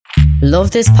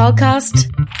Love this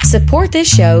podcast? Support this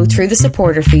show through the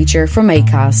supporter feature from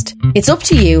Acast. It's up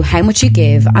to you how much you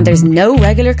give and there's no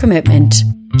regular commitment.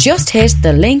 Just hit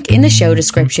the link in the show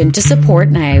description to support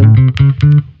now.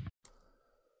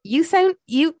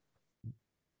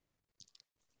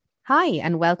 Hi,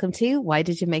 and welcome to Why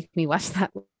Did You Make Me Watch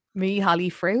That? Me,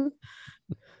 Holly Frew.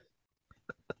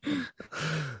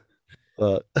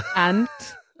 And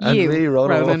you, me,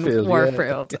 Ronan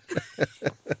Warfield. Yeah.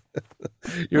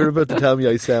 You're about to tell me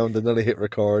I sound, and then I hit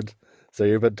record. So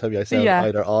you're about to tell me I sound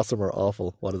either awesome or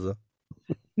awful. What is it?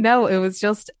 No, it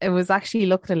was actually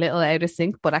looking a little out of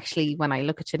sync, but actually when I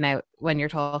look at you now, when you're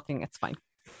talking, it's fine.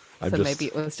 Maybe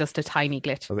it was just a tiny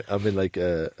glitch. I'm in like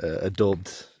a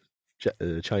dubbed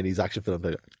Chinese action film.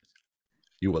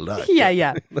 You will not.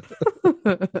 Yeah.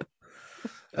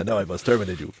 And now I must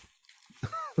terminate you.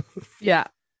 Yeah.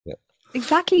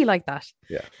 Exactly like that.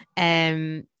 Yeah.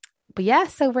 But yeah,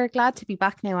 so we're glad to be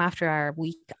back now after our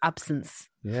week absence.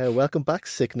 Yeah, welcome back,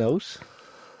 Sick Note.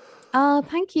 Oh,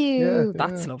 thank you. Yeah,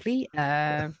 That's lovely.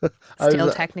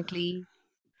 Still technically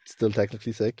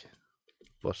sick,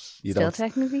 but you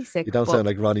technically sick. You don't sound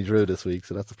like Ronnie Drew this week,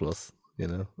 so that's a plus, you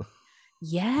know.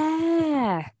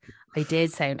 Yeah, I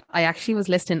did sound. I actually was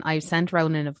listening. I sent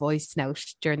Ronan a voice note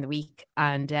during the week,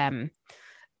 and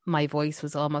my voice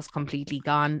was almost completely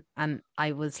gone, and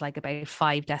I was like about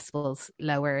 5 decibels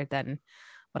lower than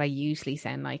what I usually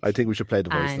sound like. I think we should play the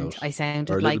voice note. I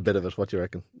sounded or a like little bit of it. What do you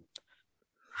reckon?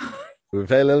 We'll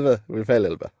play a little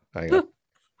bit. Hang on.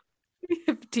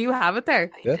 Do you have it there?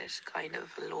 I find it kind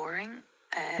of alluring,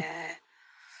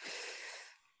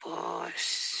 but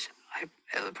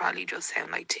it would probably just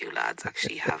sound like 2 lads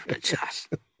actually having a chat.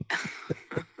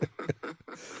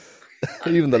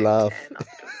 Even the laugh.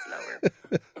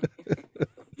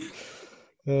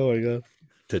 Oh my god!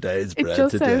 Today's bread. It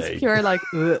just today. sounds pure like.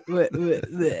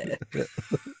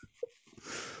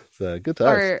 So good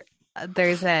times. Or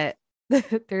there's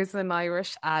an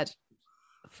Irish ad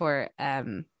for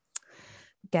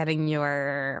getting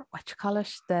your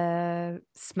the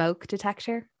smoke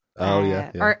detector. Oh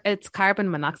yeah. Or it's carbon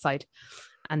monoxide,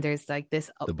 and there's like this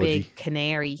big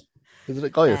canary. Is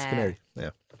it? Oh yeah, it's canary.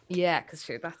 Yeah. Yeah, because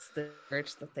sure, that's the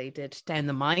bird that they did down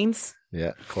the mines.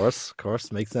 Yeah, of course,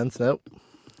 makes sense now.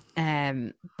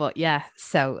 But yeah,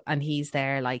 so and he's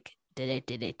there like did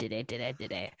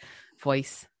it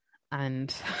voice,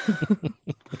 and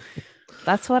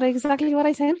that's exactly what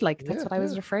I sound like. That's what I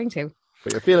was referring to.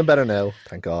 But you're feeling better now,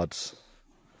 thank God.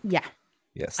 Yeah.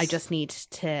 Yes. I just need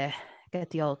to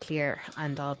get the all clear,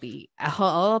 and I'll be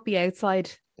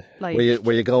outside. Like,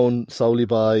 were you going solely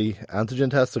by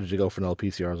antigen tests, or did you go for an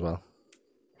PCR as well?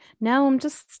 No, I'm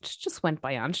just went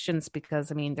by antigens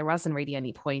because I mean there wasn't really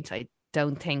any point. I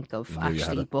don't think of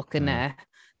actually booking a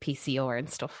PCR and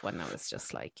stuff when I was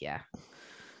just like,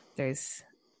 there's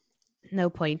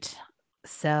no point.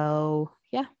 So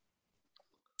yeah.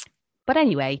 But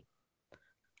anyway,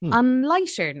 on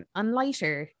lighter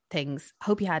things.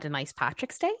 Hope you had a nice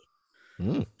Patrick's Day.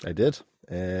 I did.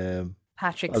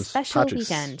 Patrick's special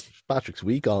weekend. Patrick's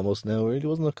week almost now, really,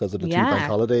 wasn't it? Because of the 2 bank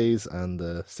holidays and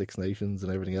the Six Nations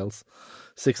and everything else.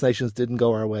 Six Nations didn't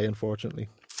go our way, unfortunately.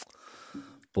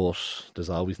 But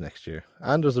there's always next year.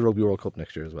 And there's the Rugby World Cup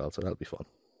next year as well, so that'll be fun.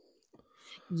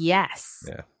 Yes.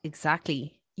 Yeah.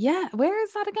 Exactly. Yeah. Where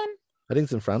is that again? I think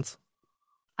it's in France.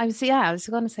 I was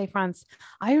going to say France.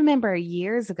 I remember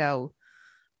years ago,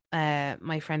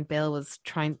 my friend Bill was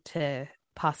trying to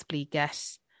possibly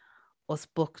get us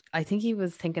booked. I think he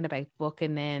was thinking about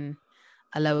booking in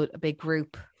a big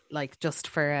group, like just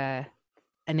for an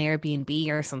Airbnb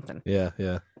or something.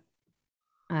 Yeah.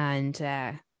 And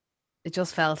it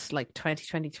just felt like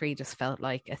 2023 just felt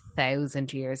like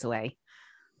 1,000 years away.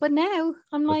 But now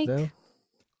I'm it's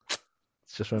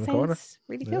just around the corner.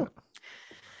 Really cool.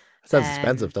 It sounds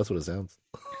expensive. That's what it sounds.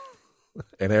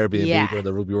 An Airbnb during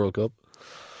the Rugby World Cup.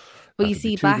 But you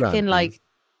see, back in like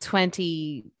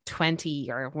 2020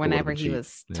 or whenever he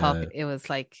was talking, it was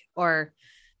like, or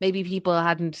maybe people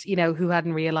who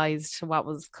hadn't realized what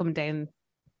was coming down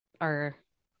or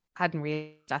hadn't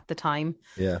realized at the time.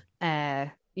 Yeah.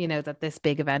 That this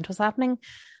big event was happening.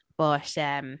 But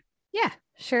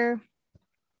sure.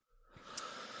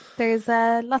 There's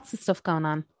lots of stuff going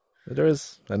on. There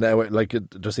is. And now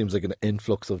there seems like an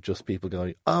influx of just people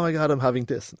going, oh my God, I'm having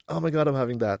this. Oh my God, I'm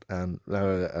having that. And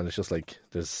it's just like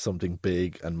there's something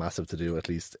big and massive to do at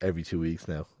least every 2 weeks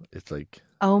now. It's like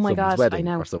oh my God, I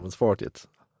know. Or someone's 40th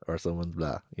or someone's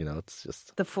blah. It's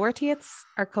just the 40ths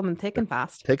are coming thick and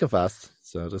fast. Thick and fast.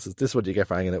 So this is what you get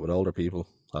for hanging out with older people,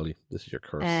 Holly. This is your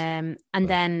curse. And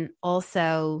then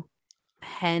also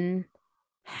hens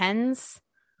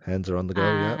are on the go,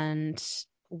 and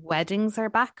weddings are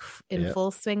back in full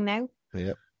swing now.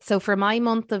 Yeah. So for my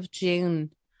month of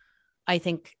June, I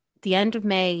think the end of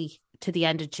May to the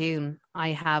end of June, I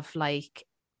have like,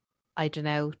 I don't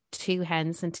know, 2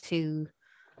 hens and 2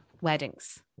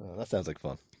 weddings. Oh, that sounds like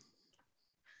fun.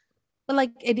 Well,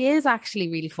 like it is actually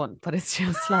really fun, but it's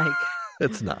just like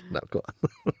it's not. No, go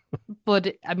on.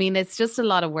 But I mean, it's just a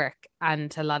lot of work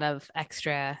and a lot of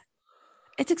extra.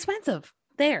 It's expensive.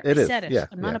 There, I said it. Yeah,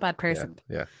 I'm not a bad person.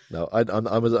 Yeah. No, I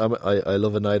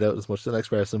love a night out as much as the next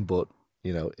person, but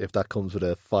you know, if that comes with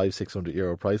a 500-600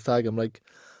 euro price tag, I'm like,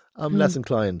 I'm less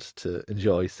inclined to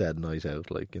enjoy said night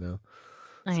out. Like, you know.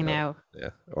 I know. Yeah,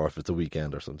 or if it's a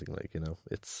weekend or something, like, you know,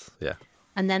 it's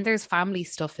And then there's family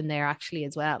stuff in there actually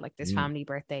as well. Like there's family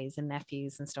birthdays and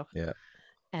nephews and stuff. Yeah.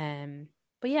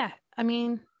 But yeah, I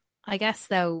mean, I guess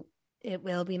though it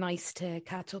will be nice to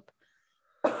catch up.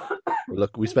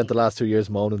 Look, we spent the last 2 years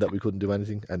moaning that we couldn't do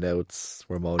anything, and now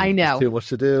we're moaning. I know. There's too much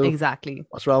to do. Exactly.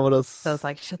 What's wrong with us? So it's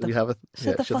like, shut the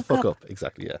fuck up.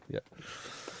 Exactly. Yeah.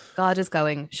 God is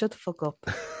going, shut the fuck up,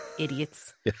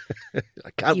 idiots.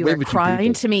 I can't you win were with crying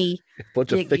you to me.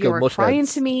 Bunch of fickle you were crying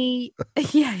mushheads. to me.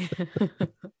 Yeah.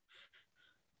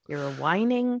 You were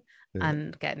whining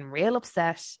and getting real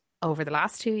upset over the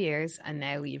last 2 years, and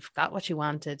now you've got what you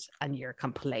wanted and you're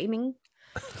complaining.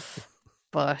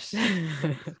 But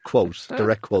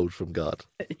direct quote from God.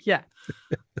 Yeah.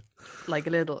 Like a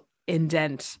little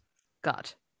indent,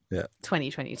 God. Yeah.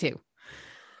 2022.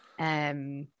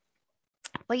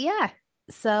 But yeah,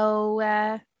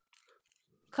 so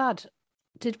God,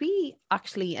 did we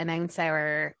actually announce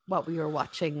what we were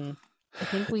watching? I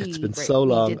think it's been so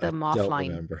long. We did them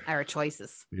offline, our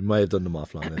choices. We might have done them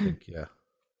offline, I think, yeah.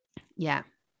 Yeah.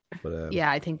 But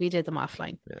yeah, I think we did them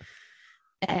offline. Yeah.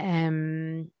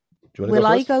 Will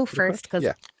I go first? Because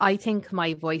I think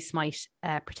my voice might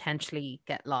potentially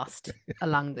get lost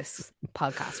along this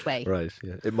podcast way. Right,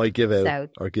 yeah. It might give out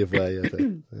or give way, I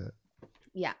think.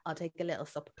 Yeah, I'll take a little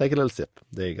sip. Take a little sip.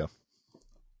 There you go.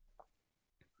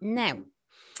 Now,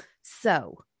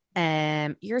 so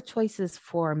your choices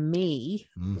for me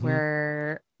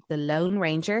were The Lone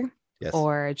Ranger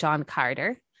or John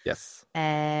Carter. Yes.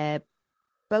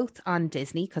 Both on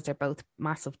Disney, because they're both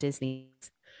massive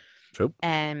Disneys. True.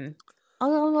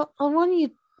 I'll run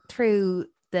you through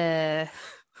the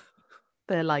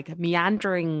like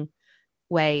meandering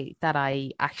way that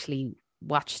I actually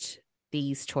watched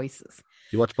these choices.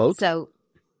 You watched both? So,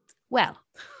 well.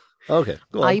 Okay,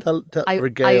 go on.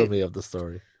 Regale me of the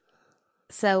story.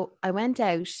 So I went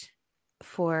out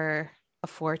for a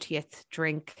 40th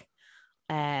drink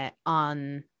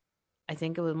on, I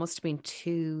think it must have been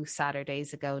 2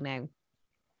 Saturdays ago now.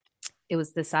 It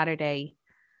was the Saturday,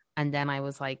 and then I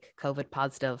was like COVID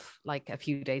positive like a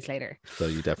few days later. So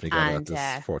you definitely got it at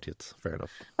this 40th. Fair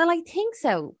enough. Well, I think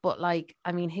so. But like,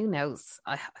 I mean, who knows?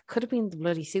 I could have been the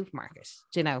bloody supermarket.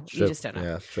 Do you know? True. You just don't know.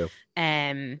 Yeah, true.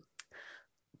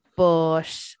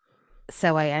 But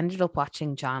so I ended up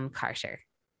watching John Carter.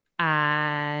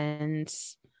 And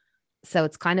so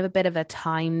it's kind of a bit of a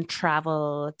time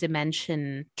travel,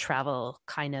 dimension travel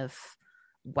kind of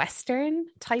Western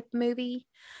type movie.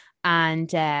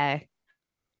 And an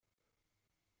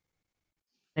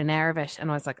hour of it, and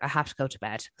I was like, I have to go to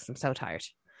bed because I'm so tired.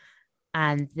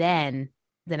 And then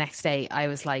the next day I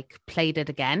was like, played it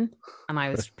again, and I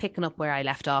was picking up where I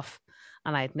left off,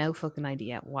 and I had no fucking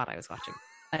idea what I was watching.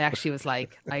 I actually was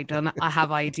like, I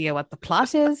have idea what the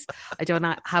plot is. I don't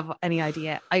have any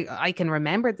idea. I can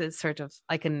remember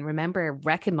I can remember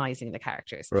recognizing the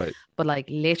characters, right? But like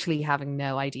literally having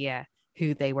no idea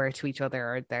who they were to each other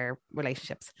or their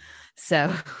relationships.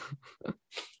 So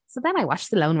then I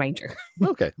watched The Lone Ranger.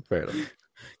 Okay, fair enough.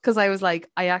 Because I was like,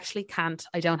 I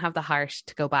don't have the heart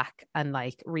to go back and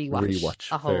like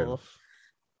rewatch a whole,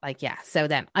 like, yeah. So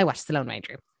then I watched The Lone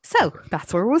Ranger. So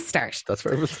that's where we'll start. That's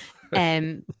where we'll start.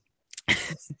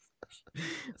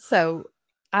 So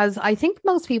as I think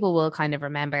most people will kind of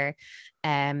remember,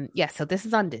 so this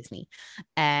is on Disney.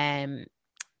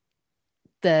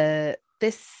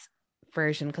 This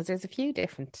version, because there's a few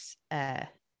different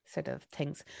sort of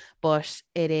things, but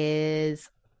it is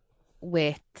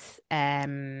with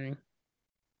Johnny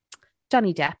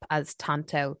Depp as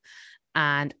Tonto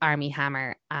and Armie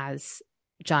Hammer as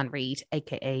John Reed,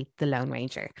 aka the Lone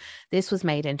Ranger. This was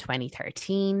made in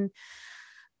 2013,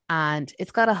 and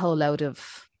it's got a whole load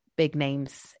of big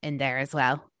names in there as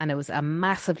well, and it was a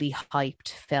massively hyped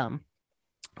film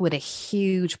with a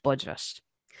huge budget.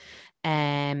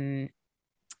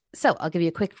 So I'll give you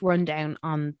a quick rundown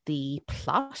on the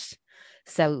plot.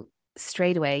 So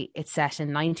straight away, it's set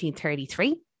in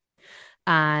 1933,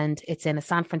 and it's in a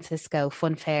San Francisco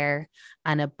fun fair,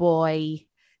 and a boy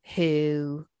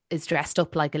who is dressed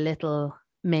up like a little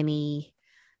mini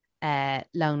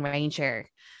Lone Ranger,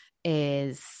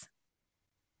 goes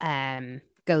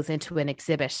into an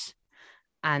exhibit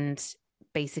and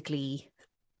basically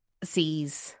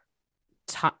sees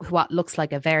what looks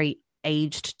like a very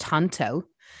aged Tonto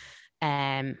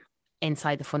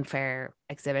inside the funfair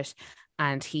exhibit,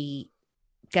 and he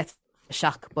gets a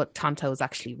shock, but Tonto is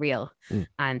actually real,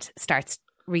 and starts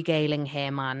regaling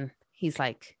him on, he's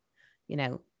like, you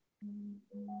know,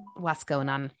 what's going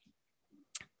on.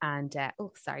 And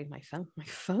oh, sorry, my phone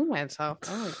went off.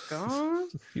 Oh my god.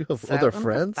 You have so other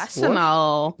friends?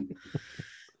 Professional.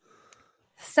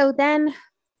 So then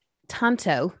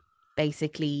Tonto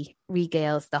basically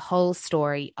regales the whole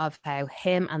story of how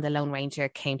him and the Lone Ranger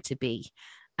came to be.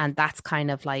 And that's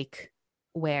kind of like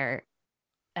where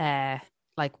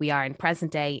like we are in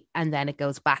present day, and then it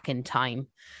goes back in time.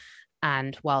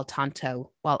 And while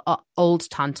old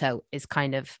Tonto is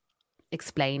kind of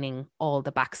explaining all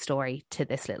the backstory to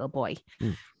this little boy.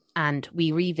 And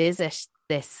we revisit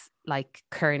this like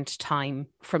current time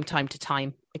from time to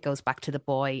time. It goes back to the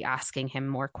boy asking him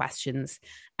more questions,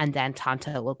 and then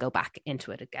Tonto will go back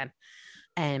into it again.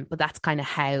 But that's kind of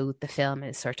how the film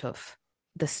is sort of,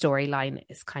 the storyline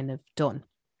is kind of done.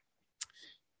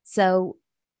 So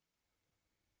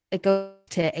it goes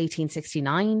to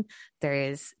 1869. There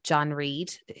is John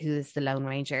Reed, who is the Lone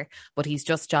Ranger, but he's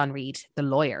just John Reed, the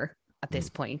lawyer at this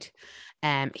point.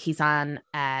 He's on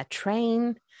a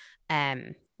train.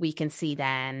 We can see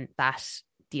then that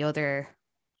the other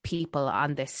people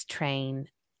on this train,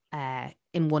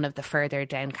 in one of the further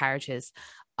down carriages,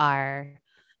 are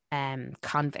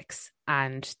convicts,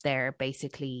 and they're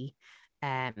basically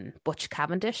Butch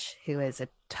Cavendish, who is a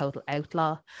total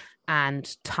outlaw,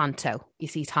 and Tonto. You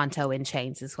see Tonto in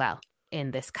chains as well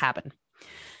in this cabin.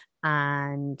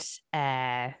 And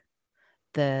the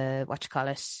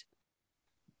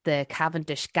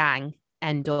Cavendish gang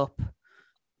end up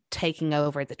taking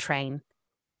over the train,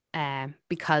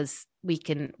 because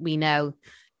we know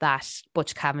that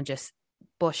Butch Cavendish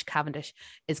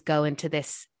is going to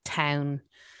this town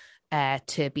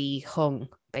to be hung,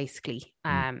 basically,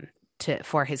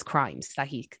 for his crimes that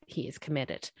he has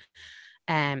committed.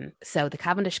 So the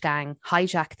Cavendish gang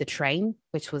hijack the train,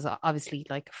 which was obviously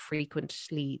like a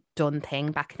frequently done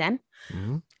thing back then.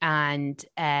 And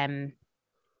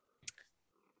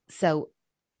so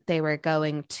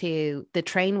the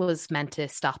train was meant to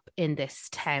stop in this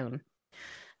town.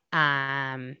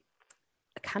 I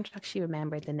can't actually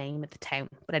remember the name of the town,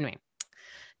 but anyway.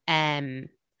 And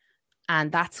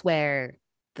that's where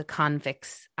the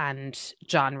convicts and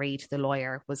John Reed, the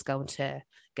lawyer, was going to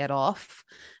get off.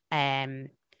 Dan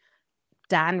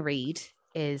Reed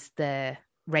is the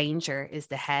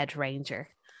head ranger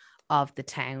of the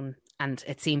town, and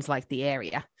it seems like the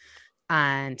area.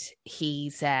 And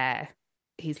he's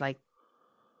like,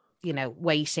 you know,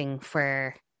 waiting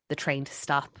for the train to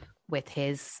stop with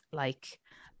his like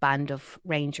band of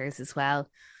rangers as well.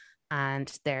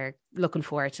 And they're looking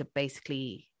forward to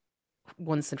basically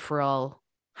once and for all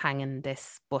hanging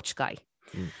this Butch guy.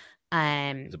 He's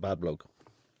a bad bloke.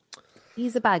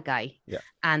 He's a bad guy. Yeah.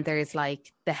 And there's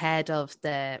like the head of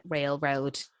the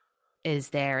railroad is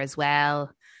there as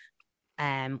well,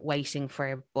 waiting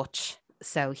for Butch.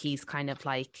 So he's kind of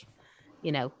like,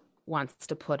 you know, wants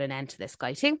to put an end to this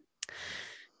guy too.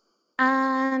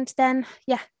 And then,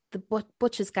 yeah, the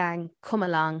Butch's gang come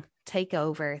along, take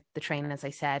over the train, as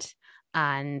I said,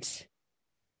 and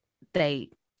they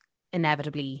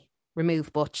inevitably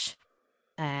remove Butch,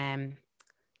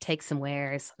 take some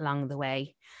wares along the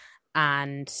way,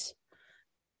 and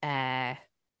in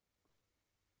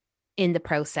the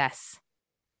process,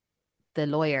 the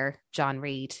lawyer, John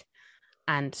Reed,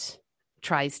 and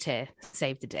tries to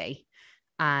save the day,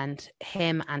 and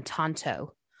him and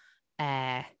Tonto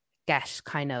get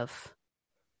kind of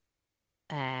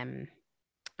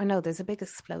oh no, there's a big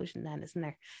explosion then, isn't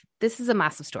there? This is a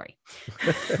massive story.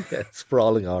 It's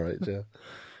sprawling, all right, yeah.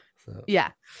 So. Yeah.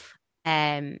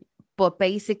 But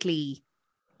basically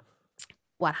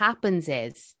what happens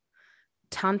is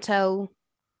Tonto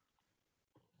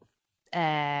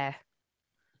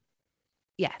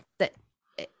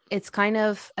it's kind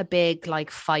of a big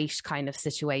like fight kind of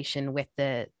situation with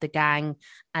the gang,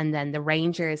 and then the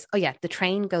Rangers. Oh yeah, the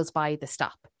train goes by the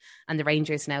stop, and the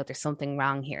Rangers know there's something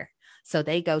wrong here, so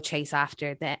they go chase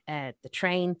after the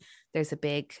train. There's a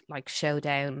big like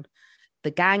showdown.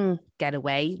 The gang get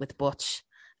away with Butch,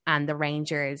 and the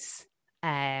Rangers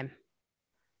they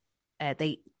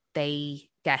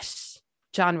get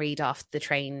John Reed off the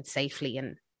train safely,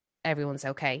 and everyone's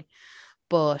okay.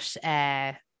 But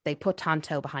they put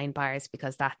Tonto behind bars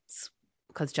because that's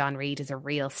because John Reed is a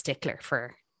real stickler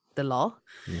for the law.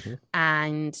 Mm-hmm.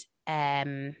 And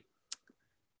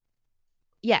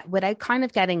yeah, without kind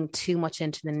of getting too much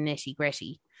into the nitty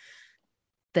gritty,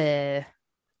 the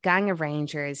gang of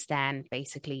Rangers then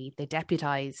basically they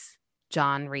deputize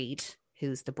John Reed,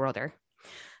 who's the brother,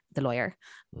 the lawyer,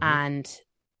 and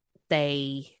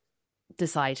they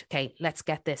decide, okay, let's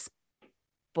get this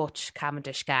Butch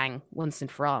Cavendish gang once and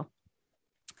for all.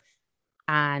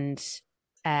 And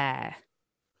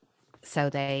so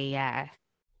they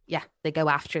go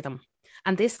after them.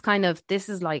 And this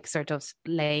is like sort of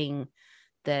laying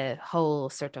the whole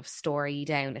sort of story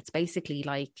down. It's basically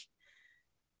like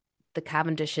the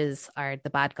Cavendishes are the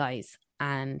bad guys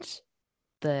and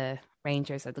the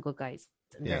Rangers are the good guys,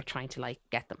 and they're trying to like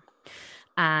get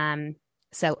them.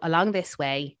 So along this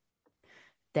way,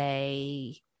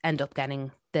 they end up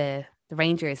getting the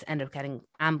Rangers end up getting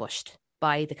ambushed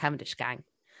by the Cavendish gang,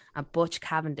 and Butch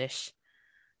Cavendish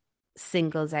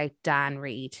singles out Dan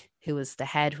Reed, who was the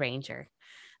head ranger,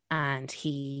 and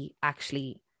he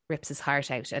actually rips his heart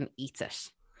out and eats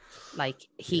it. Like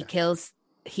he kills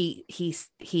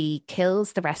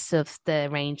the rest of the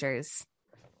Rangers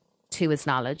to his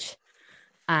knowledge,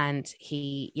 and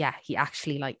he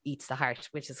actually like eats the heart,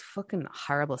 which is a fucking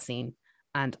horrible scene.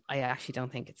 And I actually don't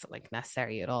think it's like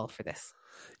necessary at all for this.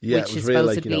 Yeah, it was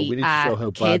really like, we need to show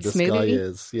how bad this guy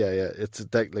is. Yeah, it's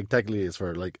like technically it's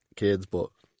for like kids, but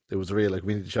it was really like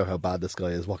we need to show how bad this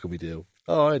guy is. What can we do?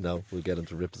 Oh, I know, we'll get him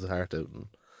to rip his heart out, and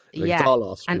like, it's all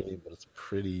off screen, but it's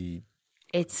pretty.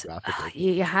 It's graphic.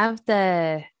 You have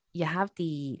the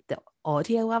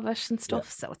audio of it and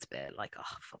stuff, so it's a bit like,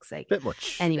 oh fuck's sake, bit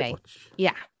much. Anyway,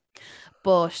 yeah.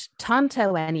 But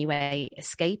Tonto anyway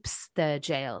escapes the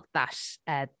jail that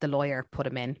the lawyer put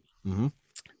him in,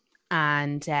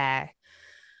 and the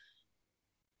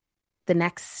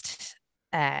next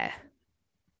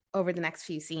over the next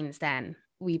few scenes, then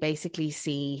we basically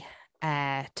see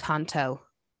Tonto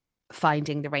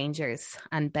finding the Rangers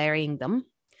and burying them,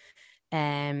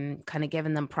 kind of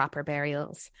giving them proper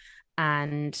burials.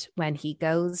 And when he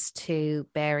goes to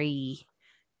bury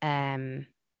John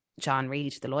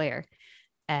Reed, the lawyer,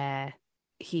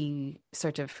 he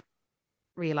sort of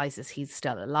realizes he's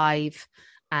still alive,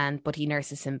 but he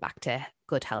nurses him back to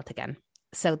good health again.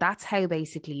 So that's how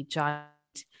basically John,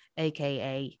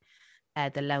 aka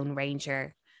the Lone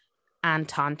Ranger, and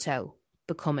Tonto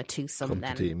become a twosome.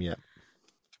 Team, yeah.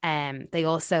 They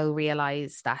also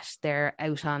realize that they're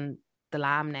out on the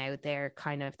lam now. They're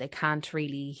they can't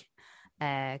really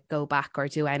go back or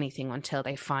do anything until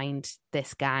they find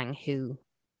this gang who,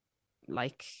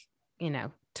 like,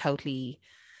 totally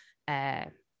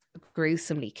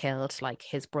gruesomely killed like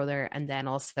his brother, and then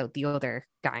also the other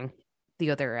gang,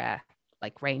 the other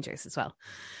like Rangers as well.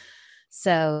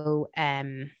 So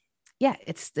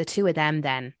it's the two of them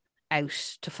then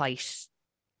out to fight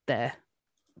the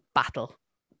battle,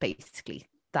 basically,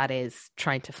 that is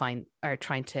trying to find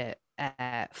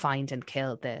and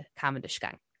kill the Cavendish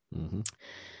gang.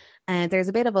 And there's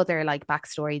a bit of other like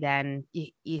backstory. Then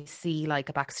you see like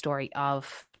a backstory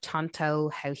of Tonto,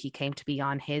 how he came to be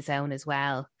on his own as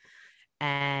well,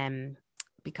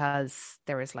 because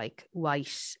there was like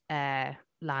white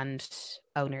land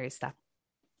owners that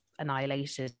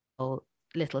annihilated a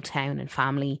little town and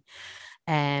family.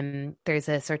 There's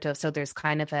a sort of, so there's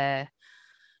kind of a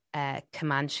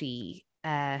Comanche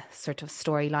sort of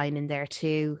storyline in there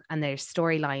too, and there's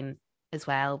storyline as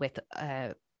well with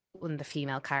one of the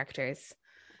female characters.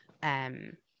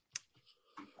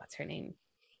 What's her name?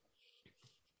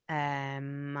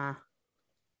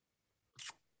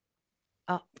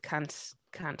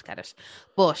 Can't get it.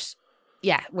 But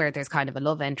yeah, where there's kind of a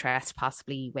love interest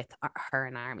possibly with her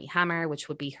and Armie Hammer, which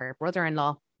would be her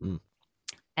brother-in-law.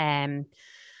 And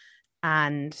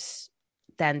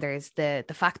then there's the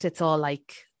fact it's all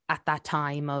like at that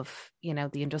time of, the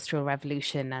Industrial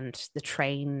Revolution and the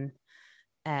train,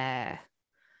 the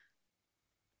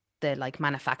like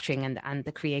manufacturing and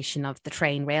the creation of the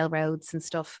train railroads and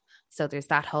stuff. So there's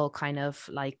that whole kind of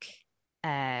like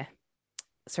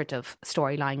sort of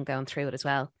storyline going through it as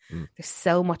well. There's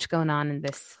so much going on in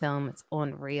this film. It's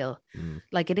unreal.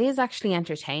 Like, it is actually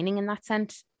entertaining in that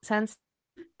sense.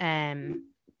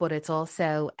 But it's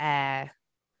also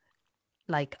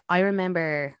like, I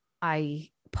remember I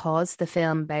paused the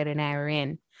film about an hour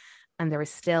in, and there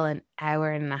was still an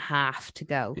hour and a half to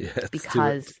go. Yeah,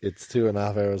 because it's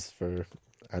 2.5 hours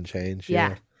and change.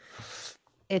 Yeah.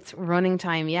 It's running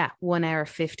time. 1 hour,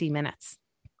 50 minutes.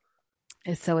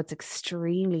 So it's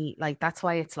extremely, like, that's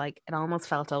why it's like, it almost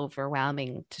felt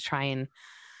overwhelming to try and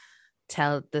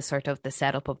tell the sort of the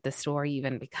setup of the story,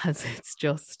 even, because it's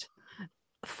just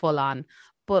full on.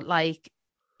 But like,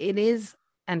 it is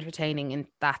entertaining in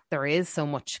that there is so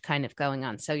much kind of going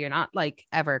on. So you're not like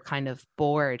ever kind of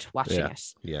bored watching it.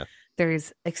 Yeah.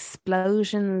 There's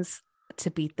explosions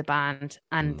to beat the band,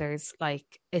 and there's like,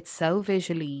 it's so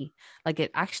visually, like it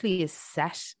actually is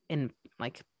set in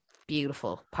like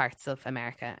beautiful parts of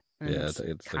America and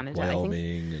it's Canada, like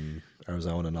Wyoming and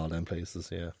Arizona and all them places.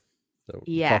 So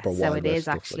proper so it is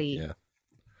actually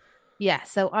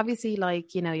so obviously,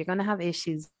 like, you know, you're going to have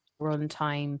issues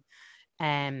runtime.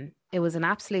 It was an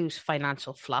absolute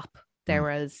financial flop. It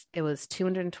was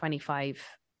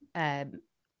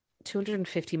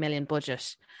 250 million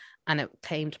budget, and it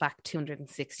claimed back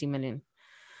 260 million.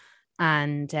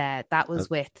 And that was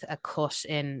with a cut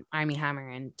in Armie Hammer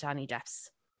and Johnny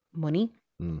Depp's money.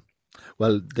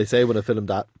 Well, they say when a film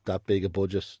that big a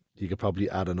budget, you could probably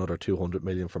add another 200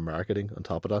 million for marketing on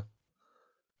top of that,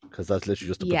 because that's literally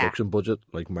just the production budget.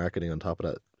 Like, marketing on top of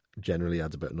that generally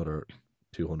adds about another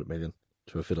 200 million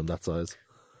to a film that size.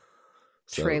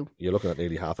 So True. You're looking at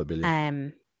nearly $500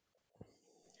 million.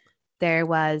 There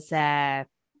was there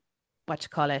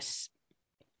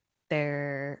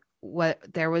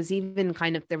was even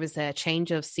there was a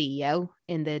change of CEO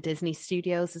in the Disney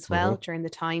studios as well during the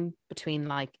time between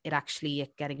like it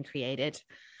actually getting created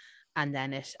and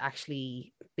then it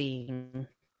actually being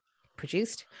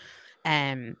produced.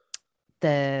 The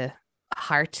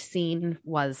heart scene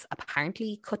was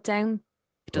apparently cut down.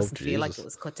 It doesn't feel like it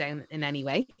was cut down in any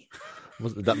way.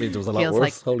 That means it was a lot worse.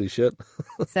 Like, holy shit.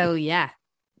 So yeah,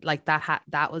 like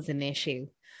that was an issue.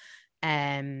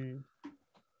 And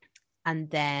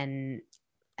then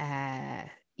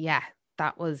that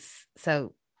was,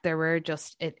 so there were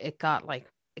just it got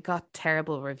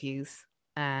terrible reviews,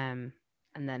 and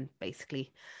then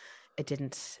basically it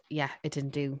didn't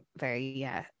do very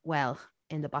well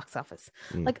in the box office.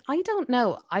 Like, I don't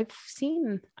know, I've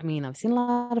seen a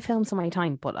lot of films in my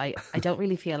time, but I don't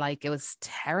really feel like it was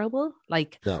terrible.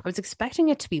 Like, no. I was expecting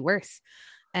it to be worse.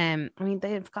 I mean,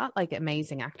 they've got like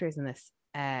amazing actors in this,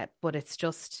 but it's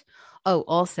just,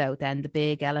 also then the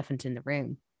big elephant in the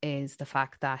room is the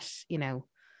fact that, you know,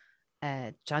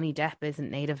 Johnny Depp isn't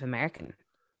Native American.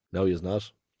 No, he's not.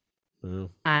 No.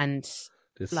 And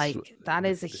that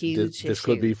is a huge issue. This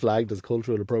could be flagged as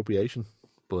cultural appropriation,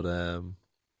 but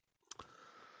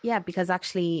yeah, because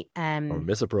actually or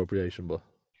misappropriation, but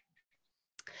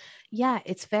yeah,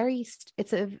 it's a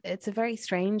very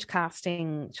strange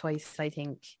casting choice, I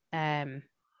think. I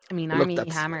mean, Armie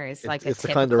Hammer is like it's the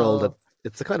kind of role that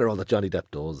Johnny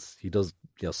Depp does. He does,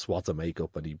 you know, swats of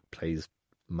makeup and he plays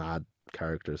mad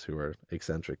characters who are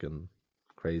eccentric and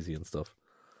crazy and stuff.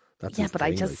 That's but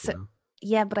I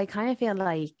kind of feel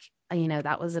like, you know,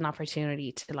 that was an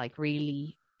opportunity to like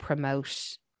really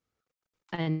promote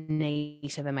a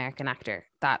Native American actor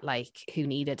that like who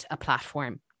needed a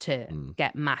platform to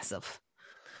get massive.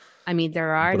 I mean,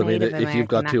 there are Native American actors in it. If you've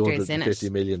got 250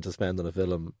 million to spend on a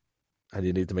film and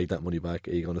you need to make that money back,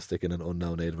 are you going to stick in an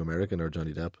unknown Native American or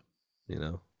Johnny Depp? You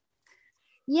know?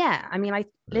 Yeah, I mean, I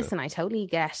totally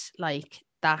get like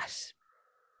that,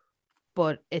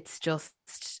 but it's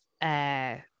just,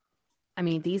 I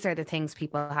mean, these are the things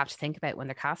people have to think about when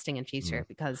they're casting in future,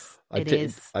 because I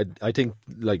think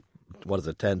like, what is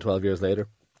it, 10, 12 years later,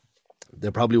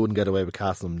 they probably wouldn't get away with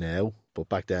casting them now, but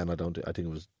back then I think it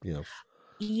was, you know,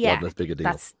 wasn't as big a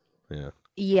deal.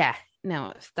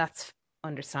 No, that's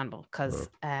understandable, because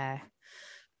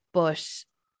but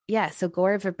yeah, so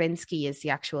Gore Verbinski is the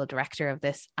actual director of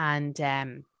this,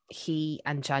 and he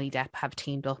and Johnny Depp have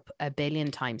teamed up a billion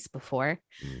times before.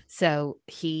 So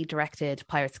he directed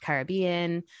Pirates of the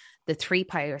Caribbean, the 3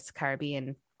 Pirates of the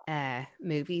Caribbean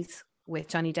movies with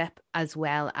Johnny Depp, as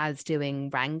well as doing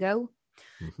Rango,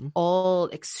 all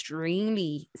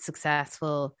extremely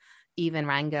successful. Even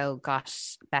Rango got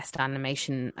Best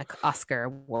Animation Oscar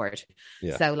award.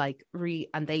 Yeah. So like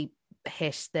and they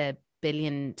hit the $1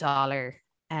 billion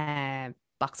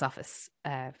box office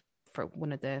for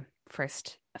one of the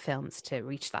first films to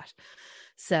reach that.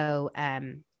 So I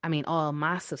mean, all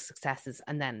massive successes,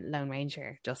 and then Lone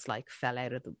Ranger just like fell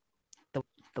out of the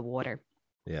water.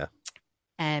 Yeah.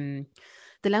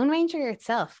 The Lone Ranger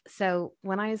itself. So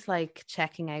when I was like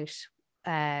checking out,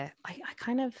 I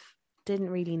kind of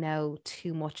didn't really know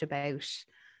too much about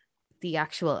the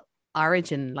actual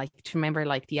origin, like to remember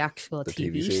like the actual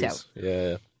TV show.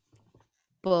 Yeah.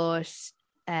 But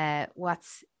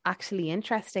what's actually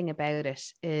interesting about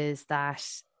it is that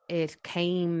it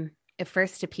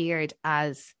first appeared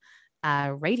as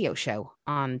a radio show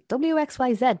on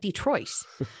WXYZ Detroit.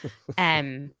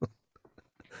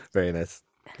 Very nice.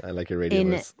 I like your radio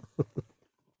voice.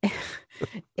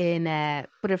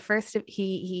 But at first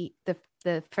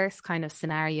the first kind of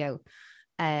scenario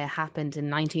happened in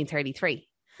 1933.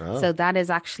 So that is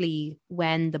actually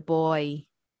when the boy,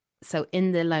 so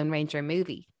in the Lone Ranger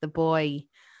movie, the boy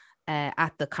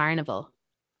at the carnival,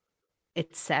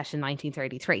 it's set in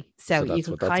 1933. So you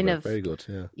can kind of, very good,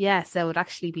 yeah. So it'd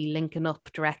actually be linking up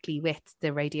directly with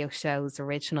the radio show's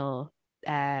original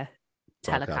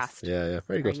telecast. Yeah,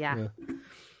 very good.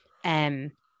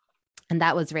 And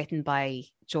that was written by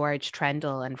George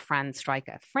Trendle and Franz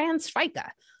Stryker.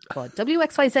 Called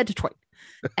WXYZ Detroit.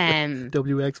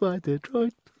 WXY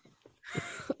Detroit.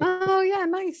 Oh yeah,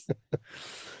 nice.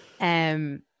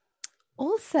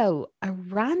 Also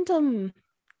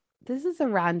this is a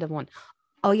random one.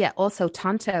 Oh yeah, also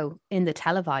Tonto in the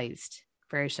televised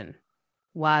version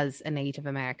was a Native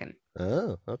American.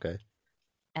 Oh, okay.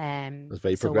 It was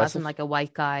very so progressive. It wasn't like a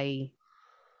white guy,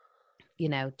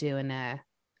 doing a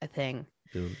thing.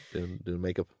 Doing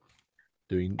makeup.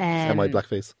 Doing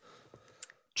semi-blackface.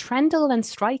 Trendle and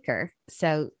Stryker,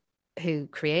 who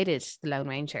created the Lone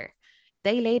Ranger,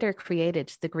 they later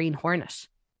created the Green Hornet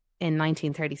in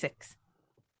 1936.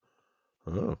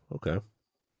 Oh, okay.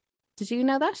 Did you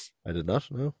know that? I did not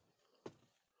know.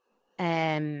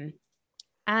 And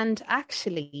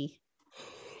actually,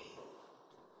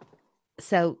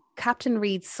 so Captain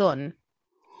Reed's son,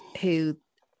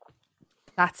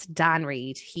 that's Dan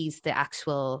Reed. He's the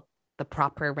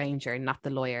proper ranger, not the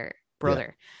lawyer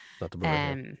brother. Yeah, not the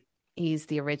brother. He's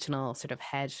the original sort of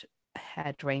head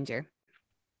ranger.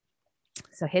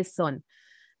 So his son,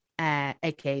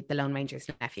 aka the Lone Ranger's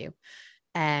nephew,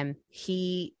 when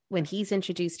he's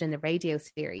introduced in the radio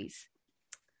series,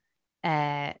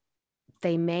 they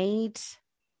made.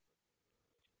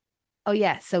 Oh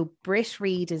yeah, so Britt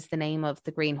Reed is the name of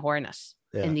the Green Hornet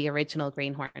in the original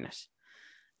Green Hornet,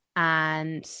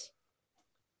 and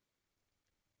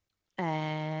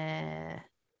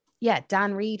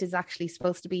Dan Reed is actually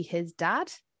supposed to be his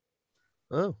dad.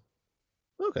 Oh,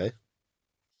 okay.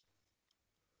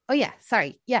 Oh yeah,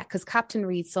 sorry, yeah, because Captain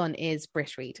Reed's son is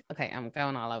Britt Reed. Okay, I'm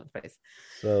going all over the place.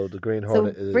 So the Green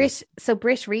Hornet is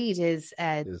Britt Reed is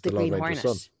the Green Hornet.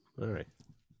 Son. All right.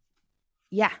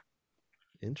 Yeah.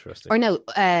 Interesting. Or no,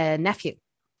 nephew.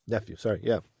 Nephew, sorry,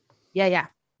 yeah. Yeah.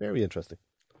 Very interesting.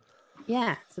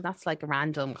 Yeah, so that's like a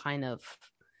random kind of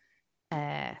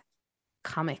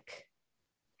comic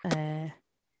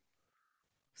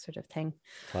sort of thing.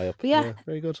 Tie up. But yeah,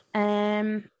 very good.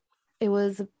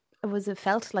 It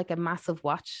felt like a massive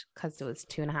watch because it was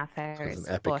 2.5 hours. It was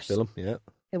an epic film, yeah.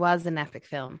 It was an epic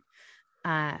film.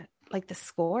 Like the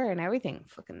score and everything,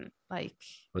 fucking like.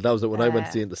 Well, that was it. When I went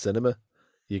to see it in the cinema,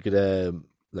 you could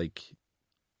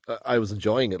I was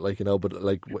enjoying it, but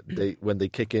when they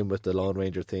kick in with the Lone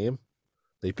Ranger theme,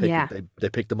 they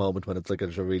pick the moment when it's like a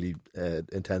really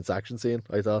intense action scene.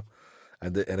 I thought,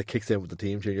 and it kicks in with the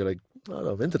theme tune. You're like, oh,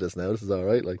 I'm into this now. This is all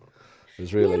right. Like it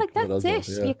was really that's it.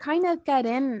 Yeah. You kind of get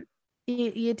in.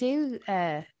 You do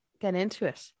get into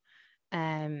it.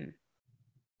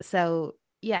 So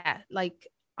yeah, like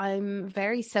I'm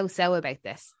very so-so about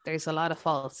this. There's a lot of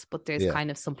faults, but there's kind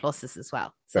of some pluses as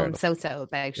well. So fair I'm enough. So-so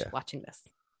about watching this.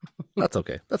 That's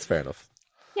okay. That's fair enough.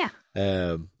 Yeah.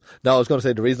 No, I was going to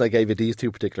say the reason I gave you these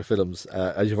two particular films,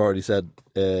 as you've already said,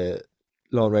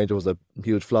 Lone Ranger was a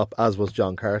huge flop, as was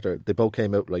John Carter. They both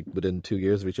came out like within 2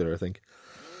 years of each other, I think.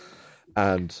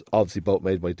 And obviously both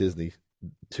made by Disney.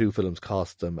 2 films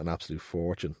cost them an absolute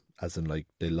fortune, as in like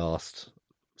they lost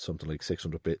something like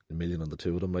 600 million on the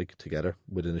 2 of them, like together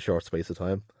within a short space of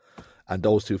time. And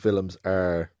those 2 films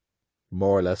are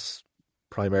more or less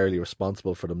primarily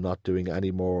responsible for them not doing any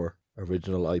more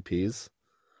original IPs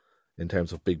in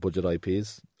terms of big budget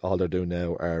IPs. All they're doing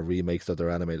now are remakes of their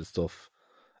animated stuff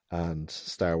and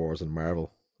Star Wars and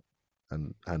Marvel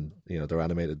and their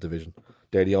animated division.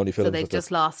 They're the only films. So they've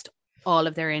just lost all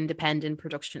of their independent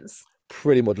productions.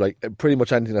 Pretty much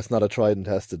anything that's not a tried and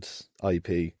tested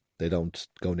IP, they don't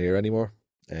go near anymore.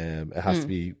 It has to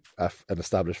be an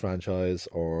established franchise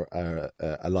or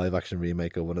a live action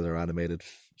remake of one of their animated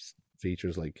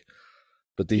features.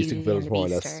 But these 2 films more or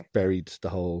less buried the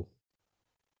whole,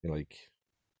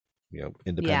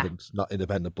 independent, not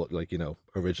independent, but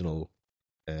original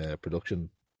production.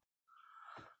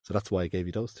 So that's why I gave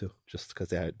you those 2, just because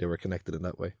they were connected in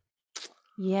that way.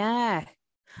 Yeah.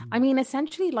 I mean,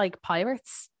 essentially, like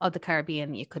Pirates of the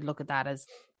Caribbean, you could look at that as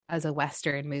a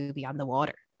Western movie on the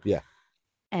water. Yeah.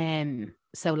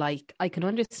 So, like, I can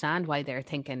understand why they're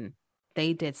thinking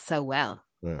they did so well.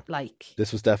 Yeah. Like,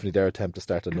 this was definitely their attempt to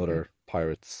start another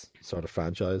Pirates sort of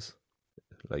franchise.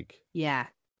 Yeah.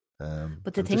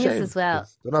 But the thing is, as well,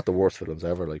 they're not the worst films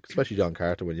ever. Especially John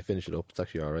Carter. When you finish it up, it's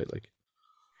actually all right.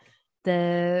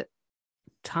 The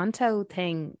Tonto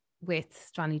thing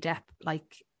with Johnny Depp,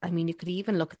 I mean, you could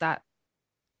even look at that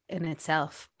in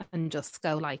itself and just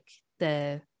go like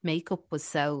the makeup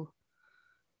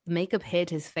hid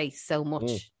his face so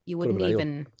much. You wouldn't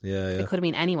even, it could have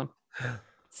been anyone.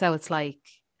 So it's like,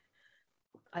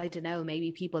 I don't know,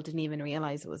 maybe people didn't even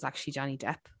realize it was actually Johnny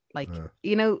Depp. Like,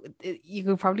 you know, you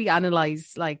could probably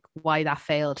analyze like why that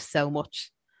failed so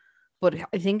much. But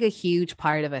I think a huge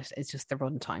part of it is just the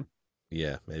runtime.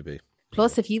 Yeah, maybe.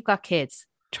 Plus, if you've got kids,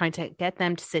 trying to get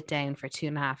them to sit down for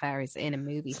 2.5 hours in a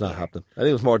movie. It's not happening. I think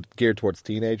it was more geared towards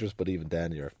teenagers, but even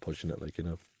then you're pushing it, like, you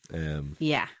know.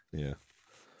 Yeah.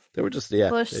 They were just,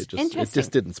 it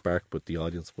just didn't spark with the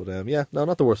audience. But no,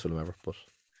 not the worst film ever. But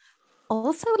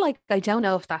also, like, I don't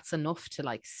know if that's enough to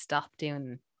like stop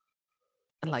doing,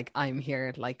 like, I'm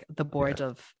here, like the board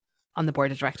on the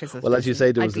board of directors. Well, as you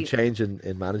say, there was a change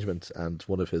in management, and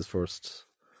one of his first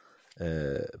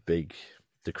big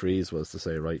decrees was to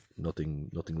say, right, nothing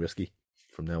risky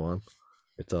from now on.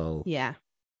 It's all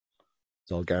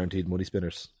guaranteed money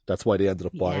spinners. That's why they ended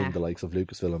up buying the likes of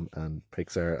Lucasfilm and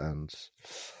Pixar and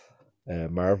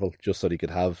Marvel, just so they could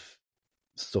have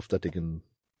stuff that they can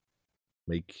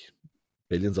make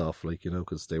billions off, like, you know,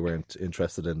 because they weren't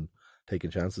interested in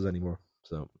taking chances anymore.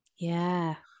 So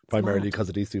primarily because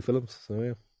of these two films.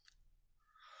 So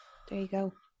there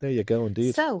you go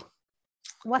indeed. So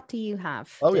what do you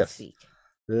have this week?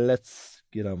 Let's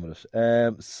get on with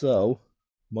it. So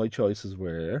my choices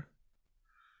were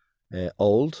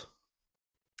Old.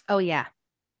 Oh yeah.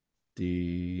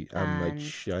 The M. Night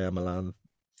Shyamalan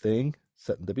thing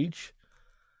set in the beach,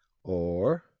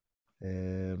 or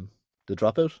The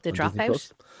Dropout. The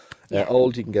Dropout.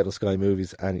 Old you can get on Sky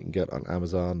Movies, and you can get on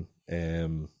Amazon.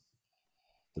 The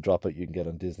Dropout you can get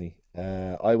on Disney.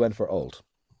 I went for Old.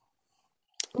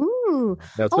 Ooh.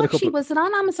 Actually, was it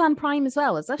on Amazon Prime as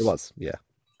well, is it? It was, yeah.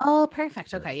 Oh,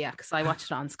 perfect. Okay, yeah, because I watched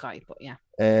it on Sky, but yeah.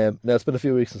 Now, it's been a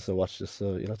few weeks since I watched this,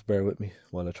 so you'll have to bear with me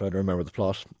while I try to remember the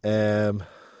plot.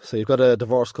 So you've got a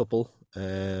divorced couple,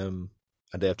 and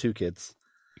they have 2 kids.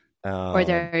 Or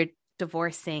they're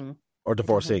divorcing.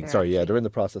 Sorry, they're in the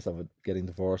process of getting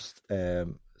divorced.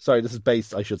 Sorry, this is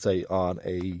based, I should say, on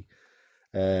a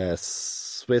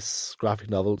Swiss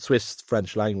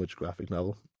French language graphic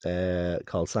novel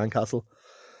called Sandcastle,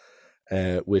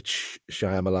 which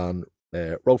Shyamalan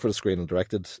wrote for the screen and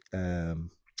directed.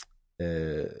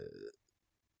 This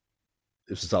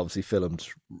was obviously filmed,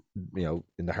 you know,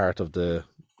 in the heart of the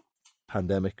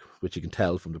pandemic, which you can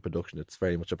tell from the production. It's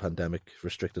very much a pandemic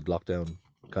restricted lockdown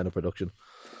kind of production.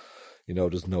 You know,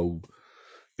 there's no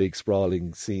big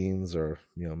sprawling scenes or,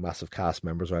 you know, massive cast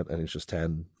members around, and it's just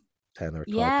 10 or 12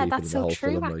 people in the whole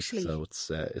film. Actually. So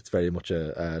it's very much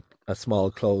a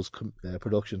small closed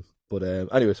production. But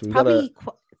anyway, so we've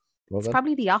it's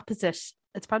probably the opposite.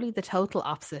 It's probably the total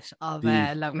opposite of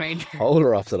Lone Ranger.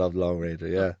 Polar opposite of Lone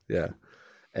Ranger, yeah.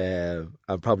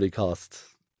 And probably cost,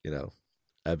 you know,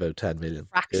 about 10 million,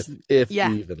 if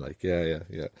even, like, yeah.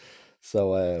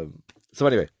 So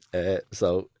anyway,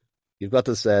 so you've got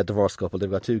this divorced couple.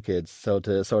 They've got 2 kids. So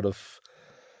to sort of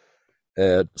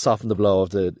soften the blow of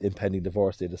the impending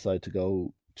divorce, they decide to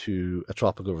go to a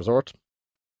tropical resort,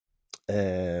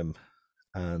 and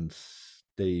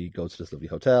they go to this lovely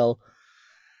hotel,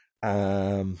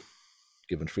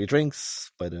 given free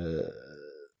drinks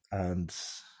and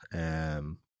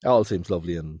all seems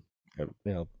lovely and, you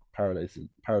know,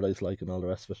 paradise like and all the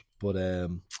rest of it. But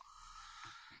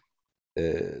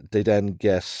they then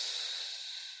get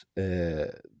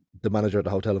the manager at the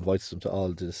hotel invites them to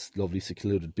all this lovely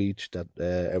secluded beach that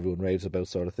everyone raves about,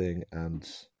 sort of thing, and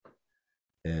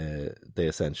they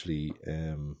essentially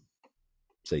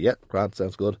say, yeah, Grant,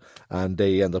 sounds good. And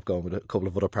they end up going with a couple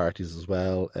of other parties as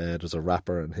well. There's a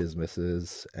rapper and his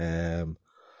missus, and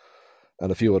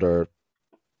a few other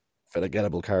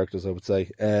forgettable characters, I would say.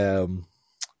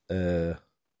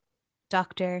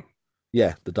 Doctor.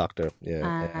 Yeah, the doctor.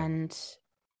 Yeah. And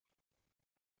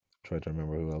trying to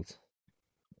remember who else.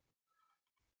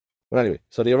 But anyway,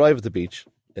 so they arrive at the beach,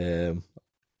 and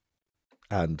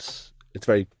it's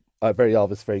very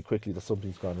obvious very quickly that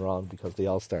something's gone wrong, because they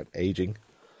all start aging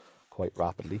quite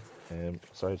rapidly.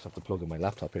 Sorry, I just have to plug in my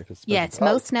laptop here. It's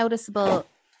most noticeable.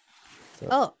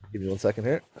 So, give me 1 second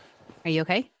here. Are you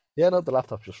okay? Yeah, no, the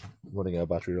laptop's just running out of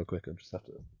battery real quick. I just have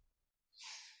to...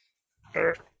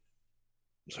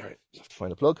 Sorry, just have to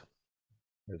find a plug.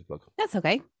 Here's the plug. That's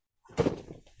okay.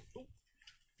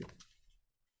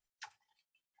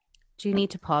 Do you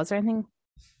need to pause or anything?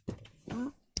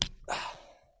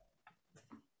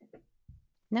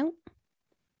 No?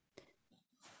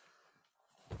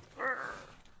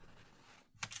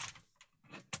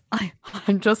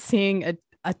 I'm just seeing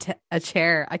a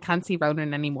chair. I can't see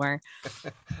Ronan anymore.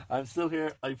 I'm still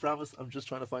here. I promise. I'm just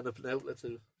trying to find an outlet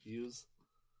to use.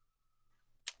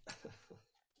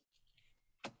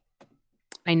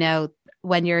 I know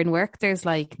when you're in work, there's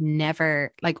like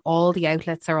never like all the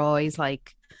outlets are always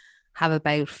like have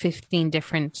about 15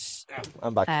 different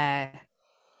I'm back.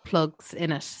 Plugs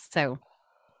in it. So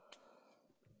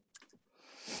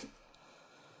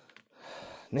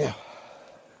yeah,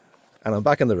 and I'm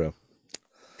back in the room.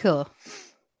 Cool.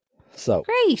 So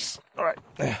great. All right.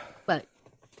 Well,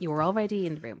 you were already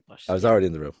in the room, but I was already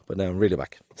in the room, but now I'm really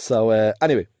back. So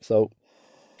anyway, so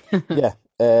yeah,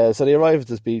 so they arrive at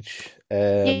this beach.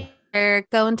 They're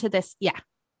going to this, yeah.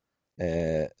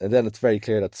 And then it's very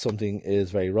clear that something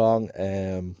is very wrong.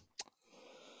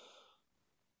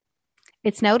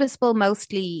 It's noticeable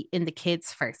mostly in the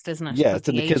kids first, isn't it? Yeah, it's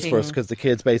in the kids first because the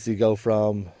kids basically go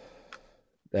from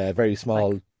very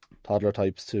small toddler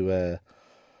types to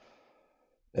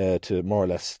more or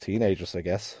less teenagers, I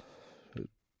guess.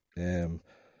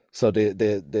 So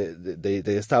they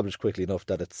establish quickly enough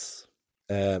that it's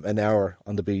an hour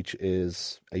on the beach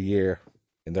is a year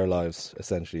in their lives,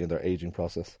 essentially in their aging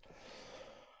process.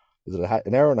 Is it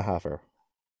an hour and a half hour?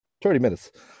 30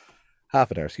 minutes.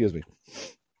 Half an hour, excuse me.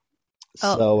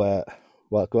 Oh. So,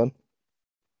 well, go on.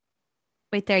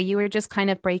 Wait there, you were just kind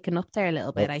of breaking up there a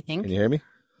little bit, I think. Can you hear me?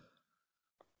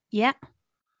 Yeah.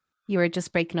 You were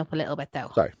just breaking up a little bit,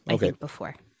 though. Sorry. I think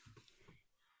before.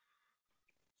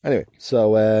 Anyway,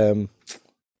 so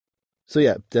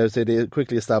yeah, they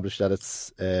quickly established that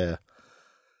it's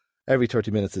every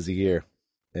 30 minutes is a year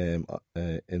in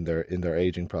their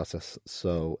aging process.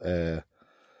 So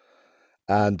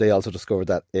and they also discovered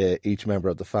that each member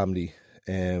of the family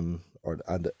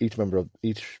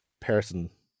each person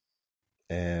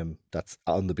that's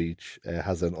on the beach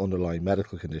has an underlying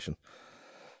medical condition.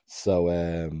 So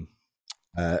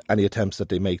any attempts that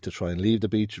they make to try and leave the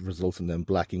beach results in them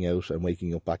blacking out and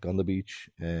waking up back on the beach.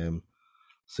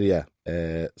 So yeah,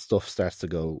 stuff starts to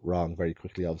go wrong very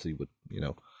quickly, obviously, with,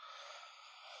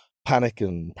 panic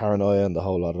and paranoia and the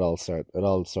whole lot. It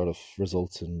all sort of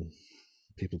results in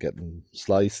people getting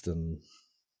sliced and,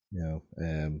 yeah,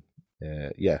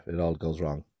 it all goes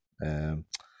wrong.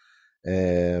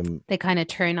 They kind of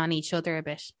turn on each other a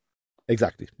bit.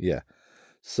 Exactly, yeah.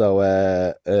 So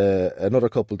another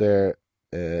couple there,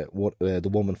 the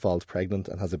woman falls pregnant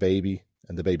and has a baby,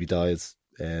 and the baby dies.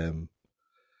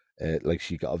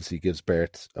 She obviously gives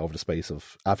birth over the space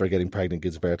of, after getting pregnant,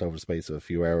 gives birth over the space of a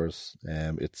few hours.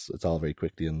 It's all very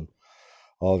quickly and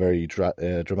all very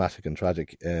dramatic and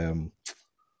tragic.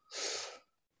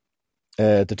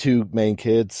 The two main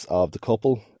kids of the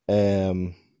couple,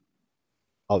 obviously,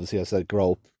 as I said,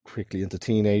 grow up quickly into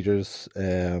teenagers.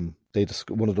 One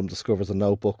of them discovers a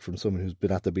notebook from someone who's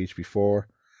been at the beach before,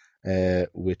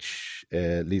 which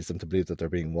leads them to believe that they're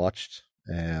being watched.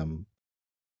 And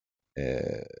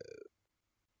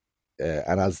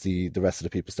as the rest of the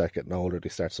people start getting older, they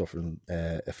start suffering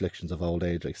afflictions of old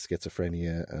age, like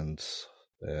schizophrenia and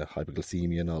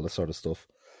hypoglycemia and all this sort of stuff.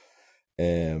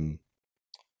 The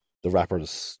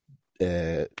rapper's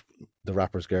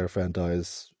girlfriend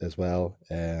dies as well,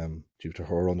 due to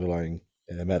her underlying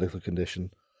medical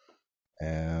condition.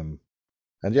 And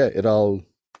yeah, it all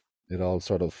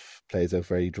sort of plays out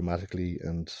very dramatically,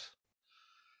 and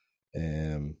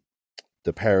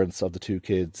the parents of the two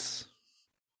kids,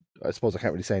 I suppose I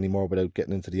can't really say any more without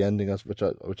getting into the ending, which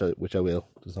I will.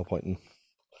 There's no point in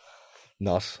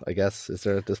not, I guess, is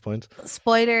there at this point?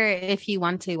 Spoiler if you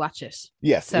want to watch it.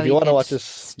 Yes, so if you want to watch it,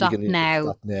 stop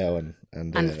now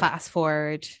and fast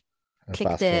forward.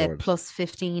 Click the plus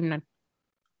 15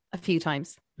 a few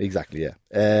times. Exactly, yeah.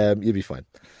 You'll be fine.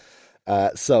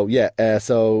 So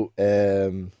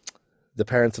the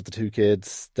parents of the two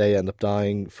kids, they end up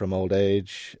dying from old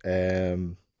age. At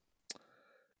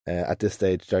this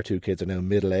stage, their two kids are now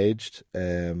middle-aged.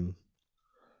 And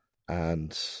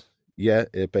yeah,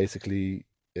 it basically,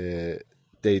 they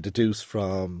deduce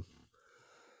from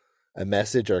a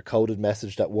message or a coded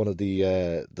message that one of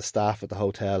the staff at the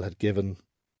hotel had given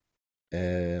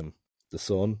the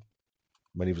son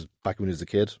when he was a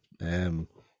kid, a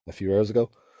few years ago.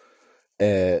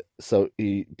 So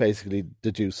he basically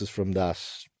deduces from that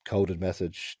coded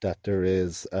message that there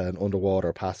is an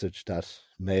underwater passage that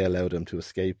may allow them to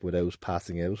escape without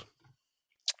passing out,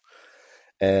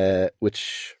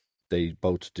 which they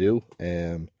both do.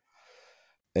 And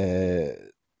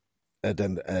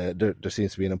then there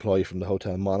seems to be an employee from the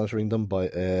hotel monitoring them,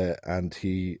 and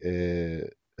he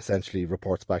essentially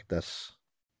reports back that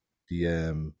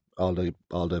all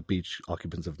the beach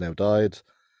occupants have now died,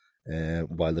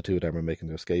 while the two of them are making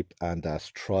their escape, and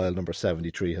that trial number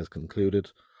 73 has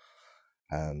concluded,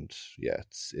 And yeah,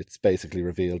 it's basically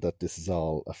revealed that this is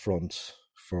all a front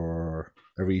for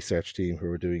a research team who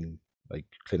are doing like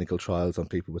clinical trials on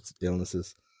people with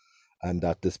illnesses, and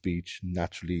that this beach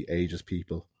naturally ages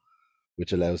people,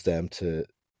 which allows them to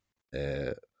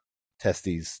test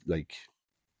these like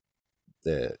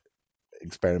the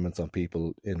experiments on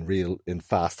people in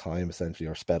fast time, essentially,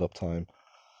 or sped up time.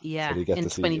 Yeah, so in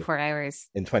 24 hours.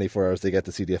 In 24 hours, they get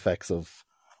to see the effects of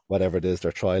whatever it is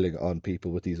they're trialing on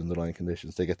people with these underlying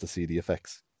conditions. They get to see the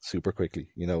effects super quickly,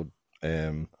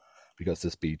 because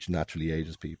this beach naturally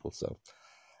ages people. So,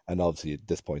 and obviously at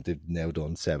this point, they've now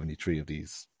done 73 of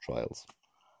these trials.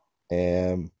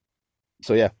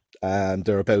 So yeah, and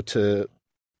they're about to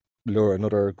lure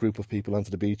another group of people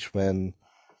onto the beach when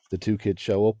the two kids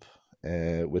show up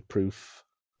with proof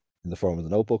in the form of the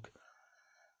notebook.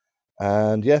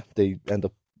 And yeah, they end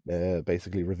up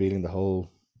basically revealing the whole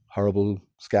horrible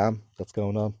scam that's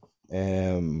going on,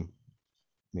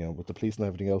 with the police and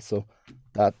everything else. So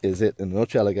that is it in a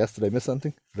nutshell, I guess. Did I miss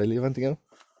something? Did I leave anything out?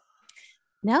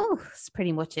 No, it's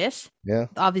pretty much it. Yeah.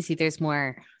 Obviously, there's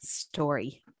more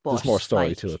story. But there's more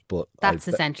story to it, but that's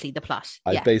essentially the plot.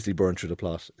 I basically burned through the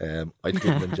plot. I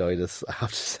didn't enjoy this, I have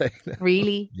to say.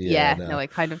 Really? Yeah. No, I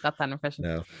kind of got that impression.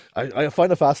 No, I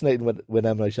find it fascinating with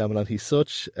M. Night Shyamalan. He's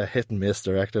such a hit and miss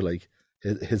director. Like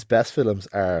his best films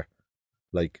are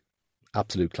like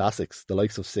absolute classics. The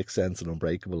likes of Sixth Sense and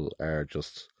Unbreakable are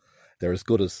they're as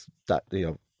good as that.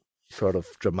 Sort of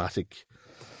dramatic,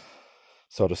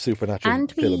 sort of supernatural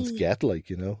films get.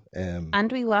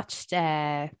 And we watched.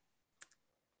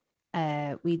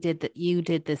 You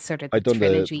did this sort of I done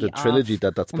trilogy the trilogy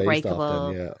that's based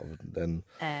off then,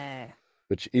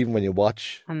 which even when you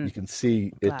watch, you can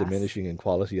see it diminishing in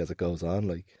quality as it goes on.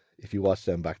 Like if you watch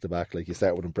them back to back, like you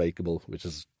start with Unbreakable, which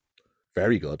is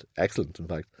very good, excellent in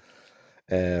fact,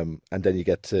 and then you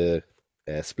get to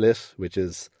Split, which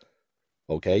is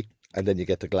okay, and then you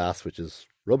get to Glass, which is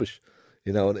rubbish.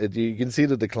 You can see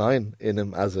the decline in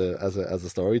him as a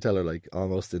storyteller, like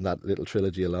almost in that little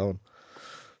trilogy alone.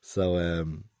 So,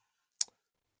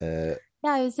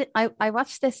 I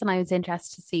watched this and I was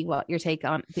interested to see what your take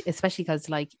on, especially because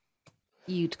like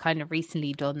you'd kind of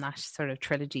recently done that sort of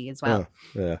trilogy as well.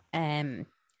 Yeah. I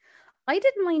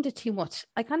didn't mind it too much.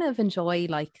 I kind of enjoy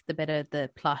like the bit of the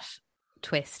plot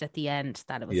twist at the end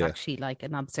that it was actually like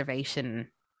an observation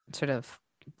sort of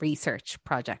research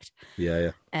project.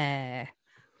 Yeah.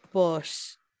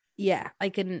 But yeah,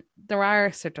 there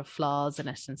are sort of flaws in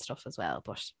it and stuff as well,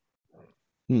 but.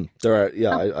 There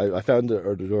are, I found there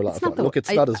were a lot of fun. Look,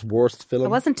 it's not his worst film. It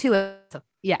wasn't too offensive.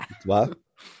 Yeah. What?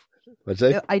 What'd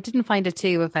you say? I didn't find it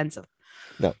too offensive.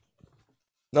 No.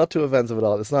 Not too offensive at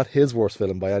all. It's not his worst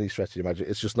film by any stretch of the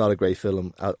imagination. It's just not a great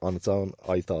film on its own,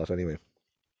 I thought, anyway.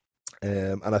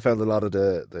 And I found a lot of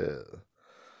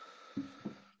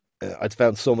I'd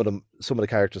found some of the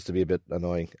characters to be a bit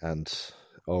annoying and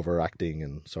overacting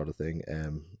and sort of thing,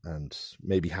 and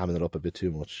maybe hamming it up a bit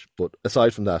too much. But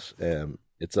aside from that,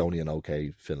 it's only an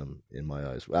okay film in my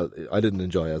eyes. Well, I didn't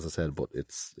enjoy it, as I said, but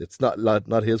it's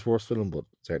not his worst film, but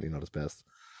certainly not his best.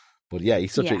 But yeah,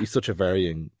 he's such a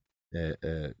varying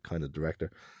kind of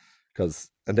director.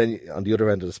 And then on the other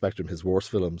end of the spectrum, his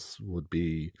worst films would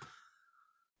be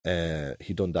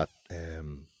he done that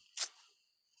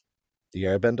the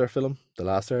Airbender film, The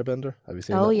Last Airbender. Have you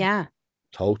seen that? Oh yeah.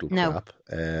 Total crap.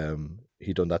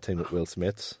 He done that thing with Will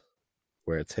Smith,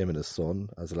 where it's him and his son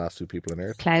as the last two people on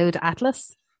Earth. Cloud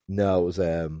Atlas? No, it was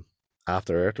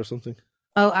After Earth or something.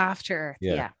 Oh, After Earth,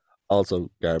 yeah.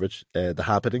 Also garbage. The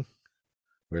Happening,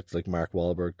 where it's like Mark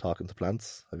Wahlberg talking to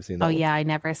plants. Have you seen that? Oh one? Yeah, I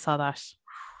never saw that.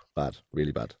 Bad,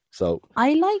 really bad. So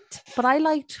I liked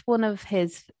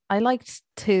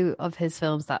two of his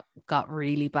films that got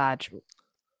really bad,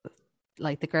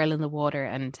 like The Girl in the Water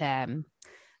and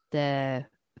The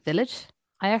Village.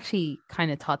 I actually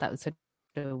kind of thought that was sort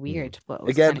of weird, but it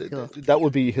was again, cool. That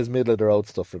would be his middle of the road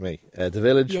stuff for me. The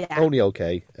Village, only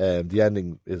okay. The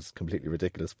ending is completely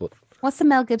ridiculous. But what's the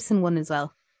Mel Gibson one as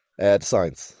well? The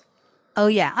Science. Oh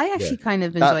yeah, I actually kind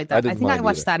of enjoyed that. I think I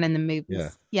watched either. that in the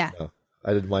movies. Yeah. No,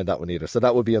 I didn't mind that one either. So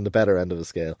that would be on the better end of the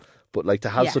scale. But like to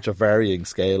have such a varying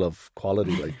scale of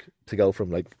quality, like to go from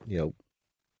like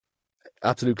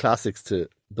absolute classics to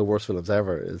the worst films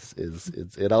ever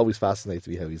it always fascinates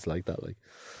me how he's like that. Like,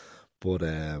 but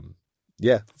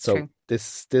so true.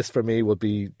 This for me would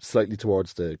be slightly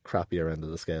towards the crappier end of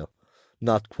the scale,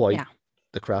 not quite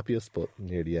the crappiest, but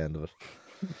near the end of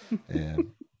it.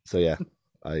 So yeah,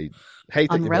 I hate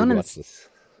that you watch this.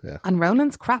 Yeah, on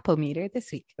Ronan's crapometer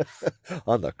this week.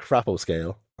 On the crapo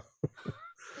scale.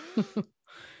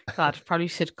 God, probably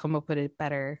should come up with a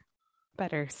better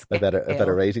better a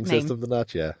better rating name. system than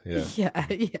that. Yeah. Yeah.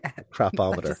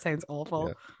 Crapometer. That just sounds awful.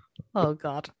 Yeah. Oh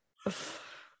God.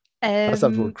 I just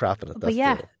have the word crap in it. That's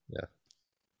yeah.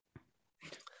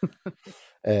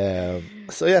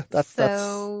 So yeah, that's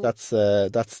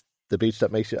the beach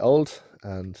that makes you old,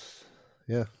 and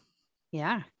yeah.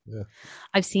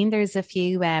 I've seen there's a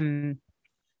few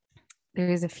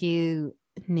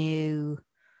new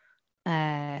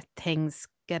things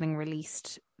getting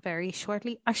released very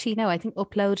shortly. Actually, no, I think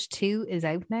Upload 2 is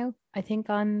out now. I think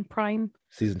on Prime.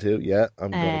 Season 2, yeah.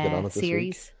 I'm going to get on it this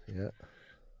series. week. Yeah.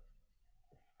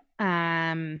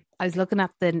 I was looking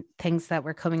at the things that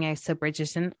were coming out. So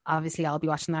Bridgerton, obviously I'll be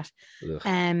watching that.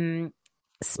 Ugh.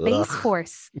 Space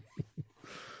Force. Do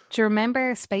you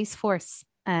remember Space Force?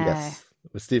 Yes,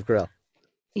 with Steve Carell.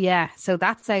 Yeah, so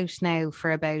that's out now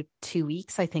for about 2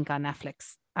 weeks, I think, on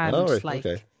Netflix. And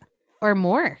okay. Or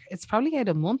more. It's probably out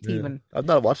a month even. I've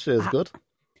not watched it. It's good.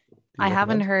 I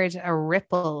haven't heard a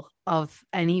ripple of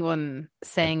anyone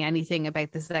saying anything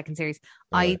about the second series.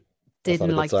 I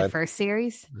didn't like the first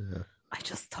series. Yeah. I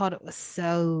just thought it was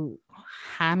so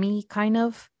hammy, kind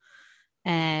of.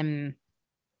 But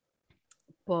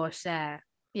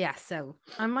yeah, so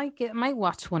I might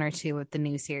watch one or two of the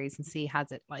new series and see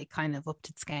has it like kind of upped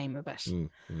its game a bit.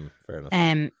 Fair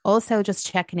enough. Also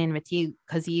just checking in with you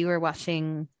because you were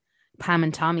watching Pam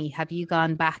and Tommy. Have you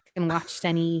gone back and watched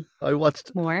any?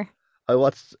 More. I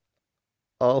watched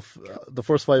all the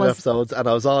first 5 episodes and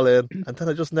I was all in, and then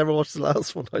I just never watched the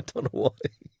last one. I don't know why.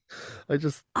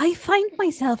 I find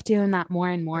myself doing that more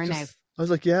and more now. I was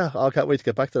like, yeah, I can't wait to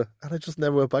get back to it, and I just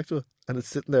never went back to it, and it's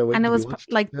sitting there waiting. And it was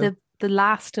like the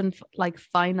last and like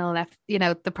final,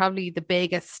 probably the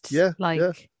biggest. Yeah, like.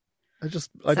 Yeah.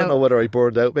 I don't know whether I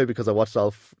burned out, maybe because I watched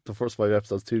all the first 5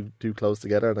 episodes too close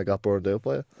together, and I got burned out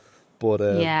by it. But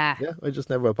yeah, I just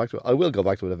never went back to it. I will go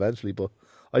back to it eventually, but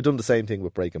I done the same thing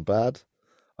with Breaking Bad.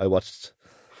 I watched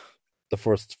the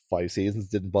first 5 seasons,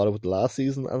 didn't bother with the last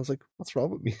season, and I was like, what's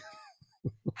wrong with me?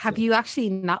 Have you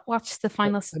actually not watched the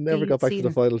final season? I never got back to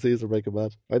the final season of Breaking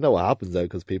Bad. I know what happens now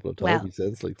because people have told me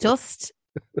since. Like, it's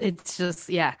just,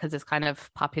 because it's kind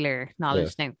of popular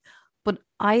knowledge now. But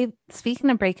speaking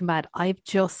of Breaking Bad, I've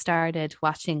just started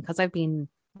watching because I've been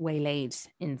waylaid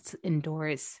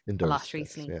indoors a lot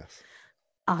recently. Yes.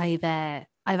 I've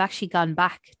actually gone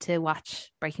back to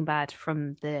watch Breaking Bad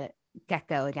from the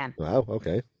get-go again. Wow,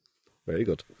 okay. Very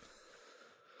good.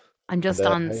 I'm just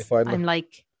I'm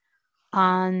like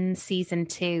on season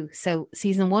 2. So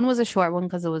season 1 was a short one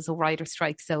because it was a writer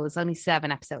strike, so it was only 7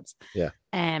 episodes. Yeah.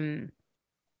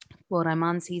 But I'm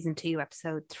on season 2,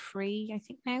 episode 3, I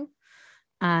think now.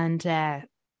 And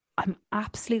I'm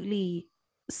absolutely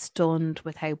stunned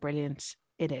with how brilliant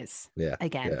it is. Yeah.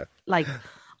 Again. Yeah. Like,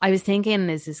 I was thinking,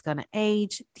 is this going to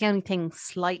age? The only thing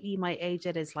slightly might age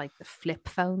it is like the flip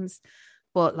phones.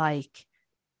 But like,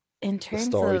 in terms of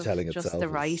storytelling just the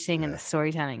writing and the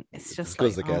storytelling, it's just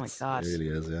like, oh my God. It really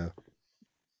is, yeah.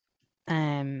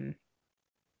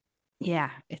 Yeah,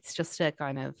 it's just a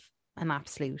kind of an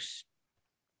absolute,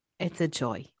 it's a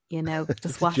joy,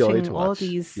 just watching all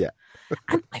these. Yeah.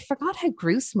 And I forgot how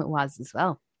gruesome it was as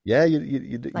well. Yeah,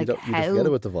 you don't forget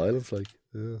it with the violence, like,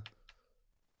 yeah.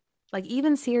 Like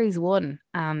even series 1,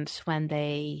 and when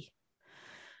they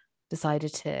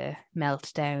decided to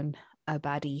melt down a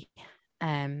baddie,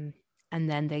 and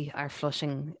then they are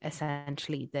flushing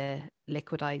essentially the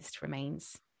liquidized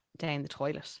remains down the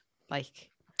toilet.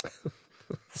 Like,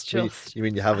 it's just. You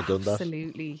mean you haven't done that?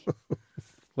 Absolutely.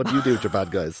 What do you do with your bad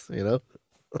guys? Yeah,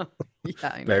 I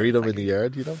know, bury them in the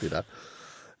yard. You don't do that.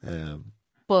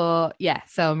 But yeah,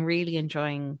 so I'm really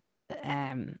enjoying.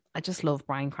 I just love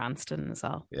Bryan Cranston as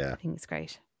well. Yeah, I think it's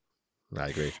great. I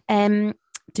agree.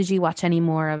 Did you watch any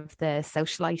more of the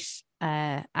Socialite?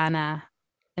 Anna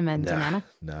Amendola?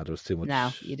 No, there was too much.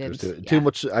 No, you didn't. Too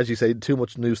much, as you say, too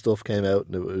much new stuff came out,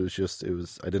 and it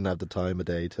was. I didn't have the time of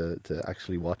day to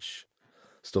actually watch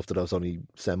stuff that I was only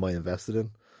semi-invested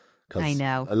in. I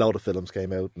know a lot of films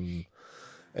came out, and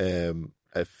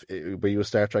were you a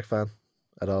Star Trek fan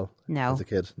at all? No, as a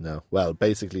kid, no. Well,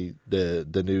 basically,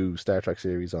 the new Star Trek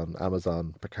series on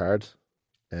Amazon, Picard.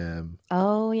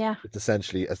 Oh yeah, it's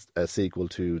essentially a sequel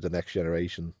to the Next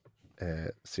Generation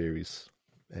series,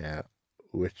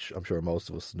 which I'm sure most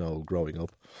of us know growing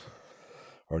up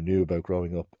or knew about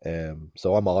growing up.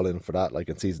 So I'm all in for that. Like,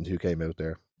 and season 2 came out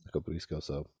there a couple of weeks ago,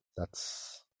 so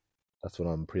that's what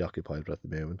I'm preoccupied with at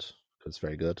the moment because it's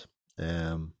very good.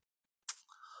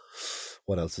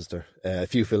 What else is there? A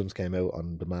few films came out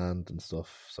on demand and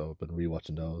stuff, so I've been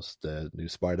rewatching those. The new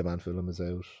Spider-Man film is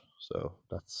out, so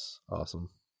that's awesome.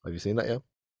 Have you seen that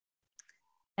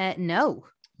yet? No.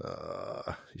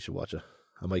 You should watch it.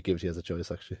 I might give it to you as a choice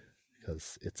actually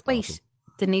because it's Wait, awesome.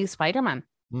 The new Spider-Man.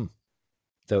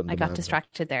 I got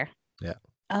distracted there. Yeah.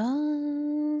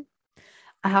 I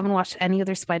haven't watched any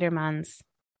other Spider-Mans.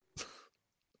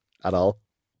 At all?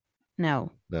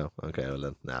 No. No. Okay. Well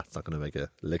then, it's not going to make a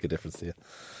lick of difference to you.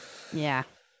 Yeah.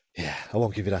 Yeah, I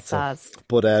won't give you that. Saz.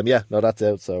 But that's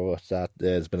out. So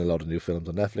there's been a lot of new films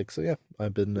on Netflix. So yeah,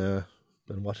 I've been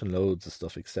watching loads of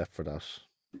stuff except for that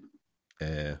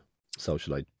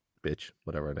socialite bitch,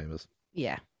 whatever her name is.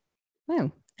 Yeah.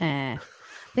 Oh. I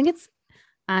think it's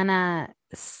Anna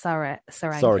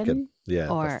Sorokin. Yeah.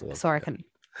 Or Sorokin.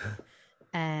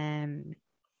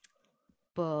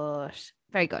 But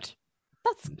very good.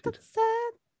 That's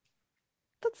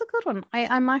a good one.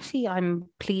 I'm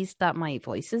pleased that my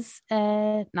voice is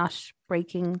not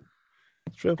breaking.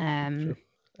 It's true. True.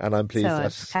 And I'm pleased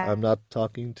that I'm not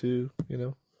talking to,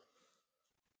 the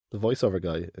voiceover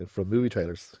guy from movie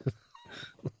trailers.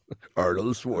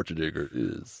 Arnold Schwarzenegger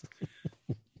is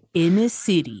in a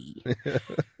city.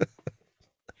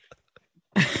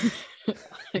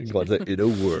 In a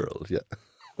world, yeah.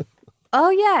 Oh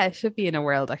yeah, it should be in a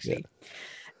world actually.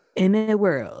 Yeah. In a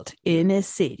world, in a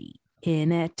city,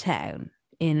 in a town,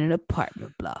 in an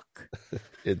apartment block.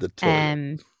 In the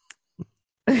toilet.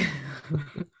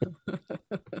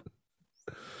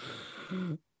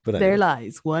 But there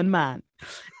lies one man.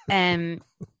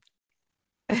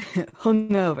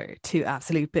 Hungover to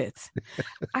absolute bits.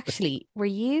 Actually, were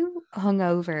you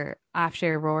hungover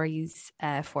after Rory's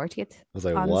 40th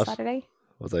on Saturday?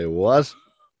 Was I what?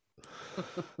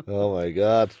 Oh my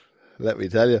God. Let me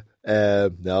tell you.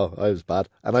 No, I was bad.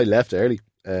 And I left early.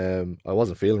 I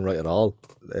wasn't feeling right at all.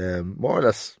 More or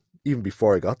less, even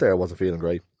before I got there, I wasn't feeling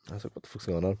great. I was like, what the fuck's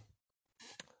going on?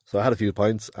 So I had a few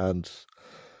pints and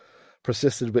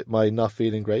persisted with my not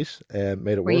feeling great. Made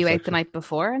it worse. Were you out the night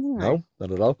before? No,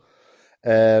 not at all.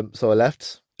 So I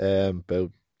left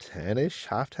about 10ish,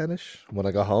 half 10ish. When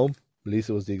I got home,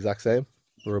 Lisa was the exact same.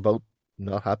 We were both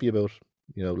not happy about,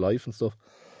 life and stuff.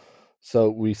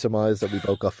 So we surmised that we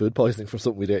both got food poisoning from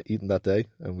something we'd eaten that day,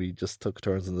 and we just took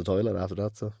turns in the toilet after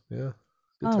that. So yeah,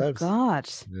 good times. Oh God!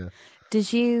 Yeah.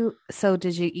 Did you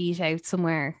eat out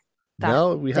somewhere?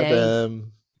 No, we had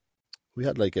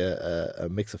like a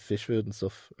mix of fish food and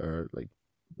stuff, or like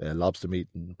lobster meat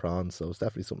and prawns. So it's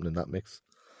definitely something in that mix.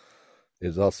 It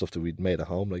was all stuff that we'd made at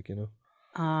home, like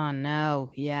Oh no!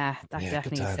 Yeah, that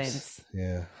definitely sounds.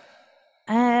 Yeah.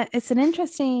 It's an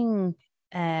interesting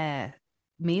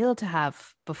meal to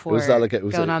have before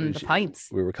going on the pints.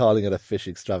 We were calling it a fish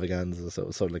extravaganza, so it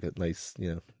was sort of like a nice,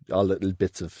 all little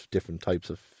bits of different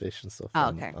types of fish and stuff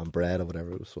on bread or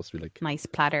whatever. It was supposed to be like nice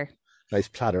platter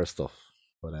of stuff.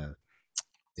 But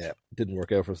it didn't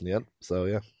work out for us in the end. So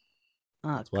yeah.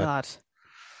 Oh God.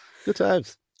 Good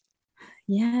times.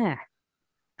 Yeah.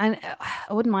 And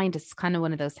I wouldn't mind. It's kind of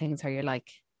one of those things where you're like,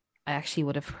 I actually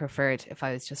would have preferred if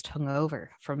I was just hungover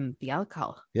from the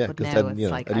alcohol. Yeah, because then,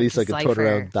 at least I could turn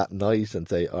around that night and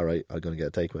say, all right, I'm going to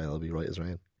get a takeaway and I'll be right as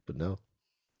rain. But no,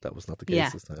 that was not the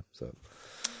case this time. So,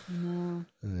 no.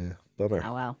 Yeah, bummer.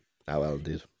 Oh, well. Oh, well,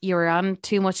 indeed. You were on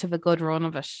too much of a good run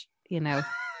of it,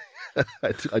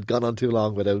 I'd gone on too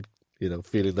long without,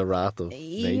 feeling the wrath of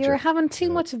nature. You're having too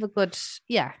much of a good,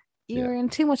 You're in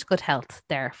too much good health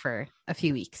there for a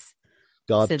few weeks.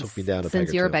 God took me down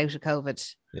since you're about of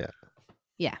COVID. Yeah.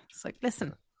 Yeah. It's like,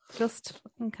 listen, just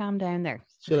fucking calm down there.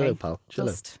 Chill out, pal. Chill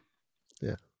out.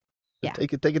 Yeah.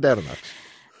 Take it down a notch.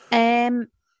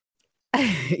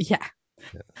 Yeah.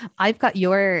 I've got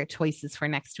your choices for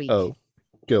next week. Oh,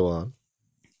 go on.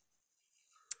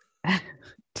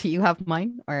 Do you have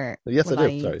mine or? Yes, I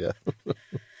do. Sorry,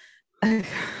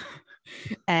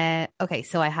 yeah. Okay,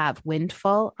 so I have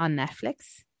Windfall on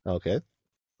Netflix. Okay.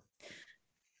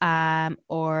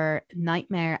 Or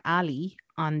Nightmare Alley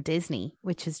on Disney,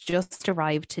 which has just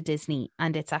arrived to Disney,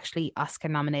 and it's actually Oscar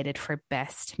nominated for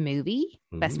Best Movie,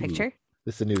 Best Picture.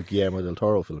 This is the new Guillermo del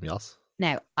Toro film, yes?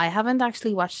 Now, I haven't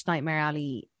actually watched Nightmare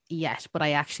Alley yet, but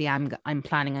I actually I'm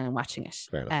planning on watching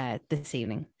it this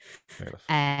evening. Fair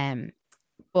enough.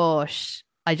 But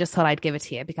I just thought I'd give it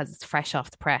to you because it's fresh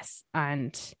off the press,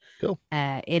 and cool.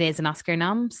 It is an Oscar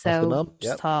nom, so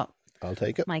just thought I'll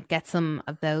take it. Might get some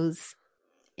of those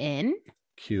in.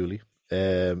 Coolly.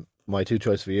 My two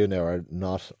choices for you now are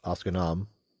not Oscar nom,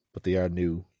 but they are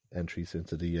new entries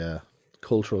into the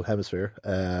cultural hemisphere.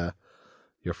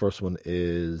 Your first one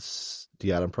is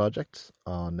The Adam Project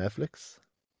on Netflix.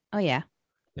 Oh yeah.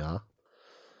 Yeah.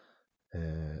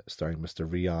 Starring Mr.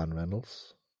 Ryan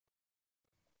Reynolds.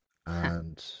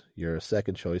 And your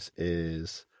second choice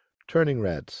is Turning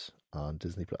Red on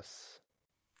Disney Plus.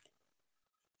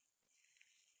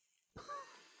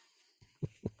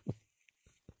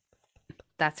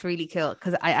 that's really cool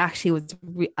because I actually was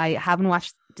I haven't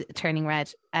watched Turning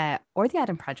Red or the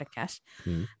Adam Project yet,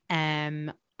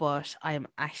 but I'm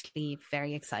actually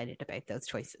very excited about those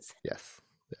choices. Yes,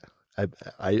 yeah,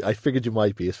 I figured you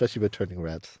might be, especially with Turning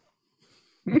Red.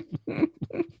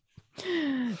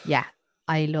 Yeah,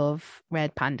 I love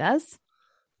red pandas.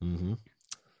 Mm-hmm.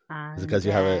 Is it because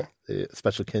you have a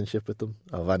special kinship with them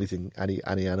of any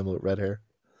animal with red hair?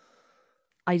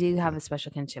 I do have a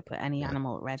special kinship with any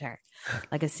animal with red hair.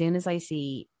 Like as soon as I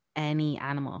see any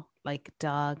animal, like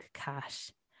dog,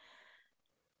 cat,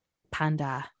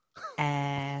 panda,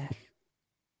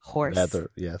 horse,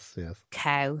 leather, yes,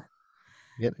 cow,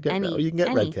 you can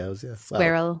get red cows, yeah,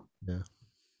 squirrel, yeah,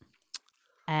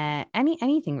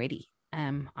 anything really.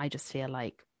 I just feel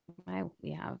like wow,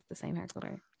 we have the same hair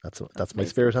color. That's my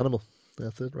spirit animal.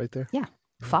 That's it right there. Yeah,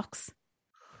 fox.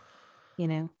 You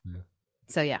know. Yeah.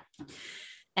 So yeah.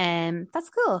 That's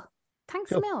cool. Thanks,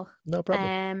 cool. Mil. No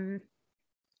problem.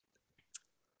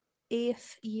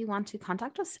 If you want to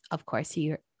contact us, of course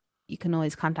you can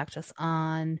always contact us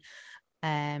on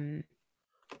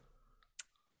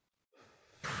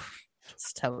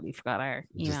just totally forgot our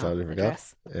email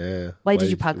address. Why did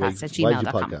you podcast at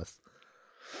gmail.com?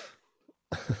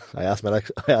 I asked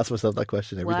myself that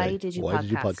question every day. Why did you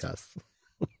podcast?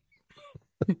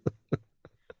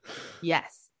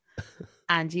 Yes.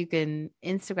 And you can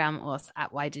Instagram us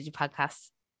at Why Did You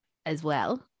Podcast as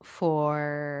well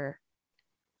for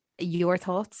your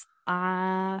thoughts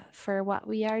for what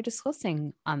we are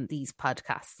discussing on these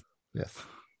podcasts. Yes.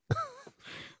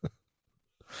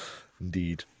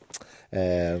 Indeed.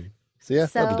 So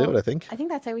that'll do it, I think. I think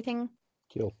that's everything.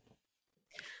 Cool.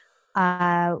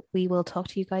 We will talk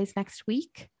to you guys next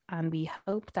week, and we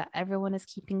hope that everyone is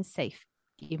keeping safe,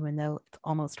 even though it's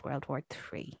almost World War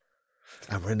III.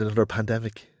 And we're in another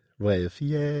pandemic wave.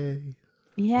 Yay.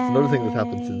 Yeah. Another thing that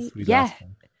happened since we last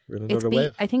time. We're in another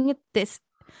wave. I think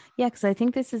because I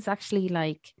think this is actually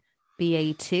like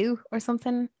BA2 or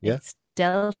something. Yeah. It's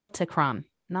Deltacron.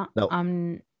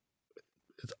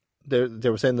 They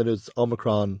were saying that it's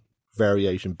Omicron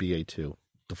variation BA2.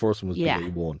 The first one was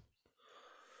BA1.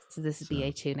 So this is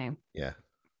BA2 now. Yeah.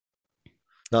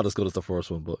 Not as good as the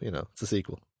first one, but it's a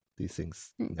sequel. These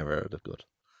things never are that good.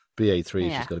 BA3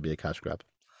 is just going to be a cash grab.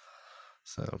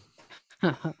 So,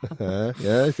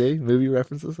 see, movie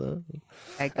references.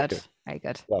 Very good. Very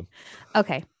good. Yeah.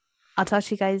 Okay. I'll talk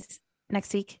to you guys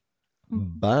next week.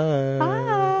 Bye.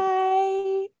 Bye.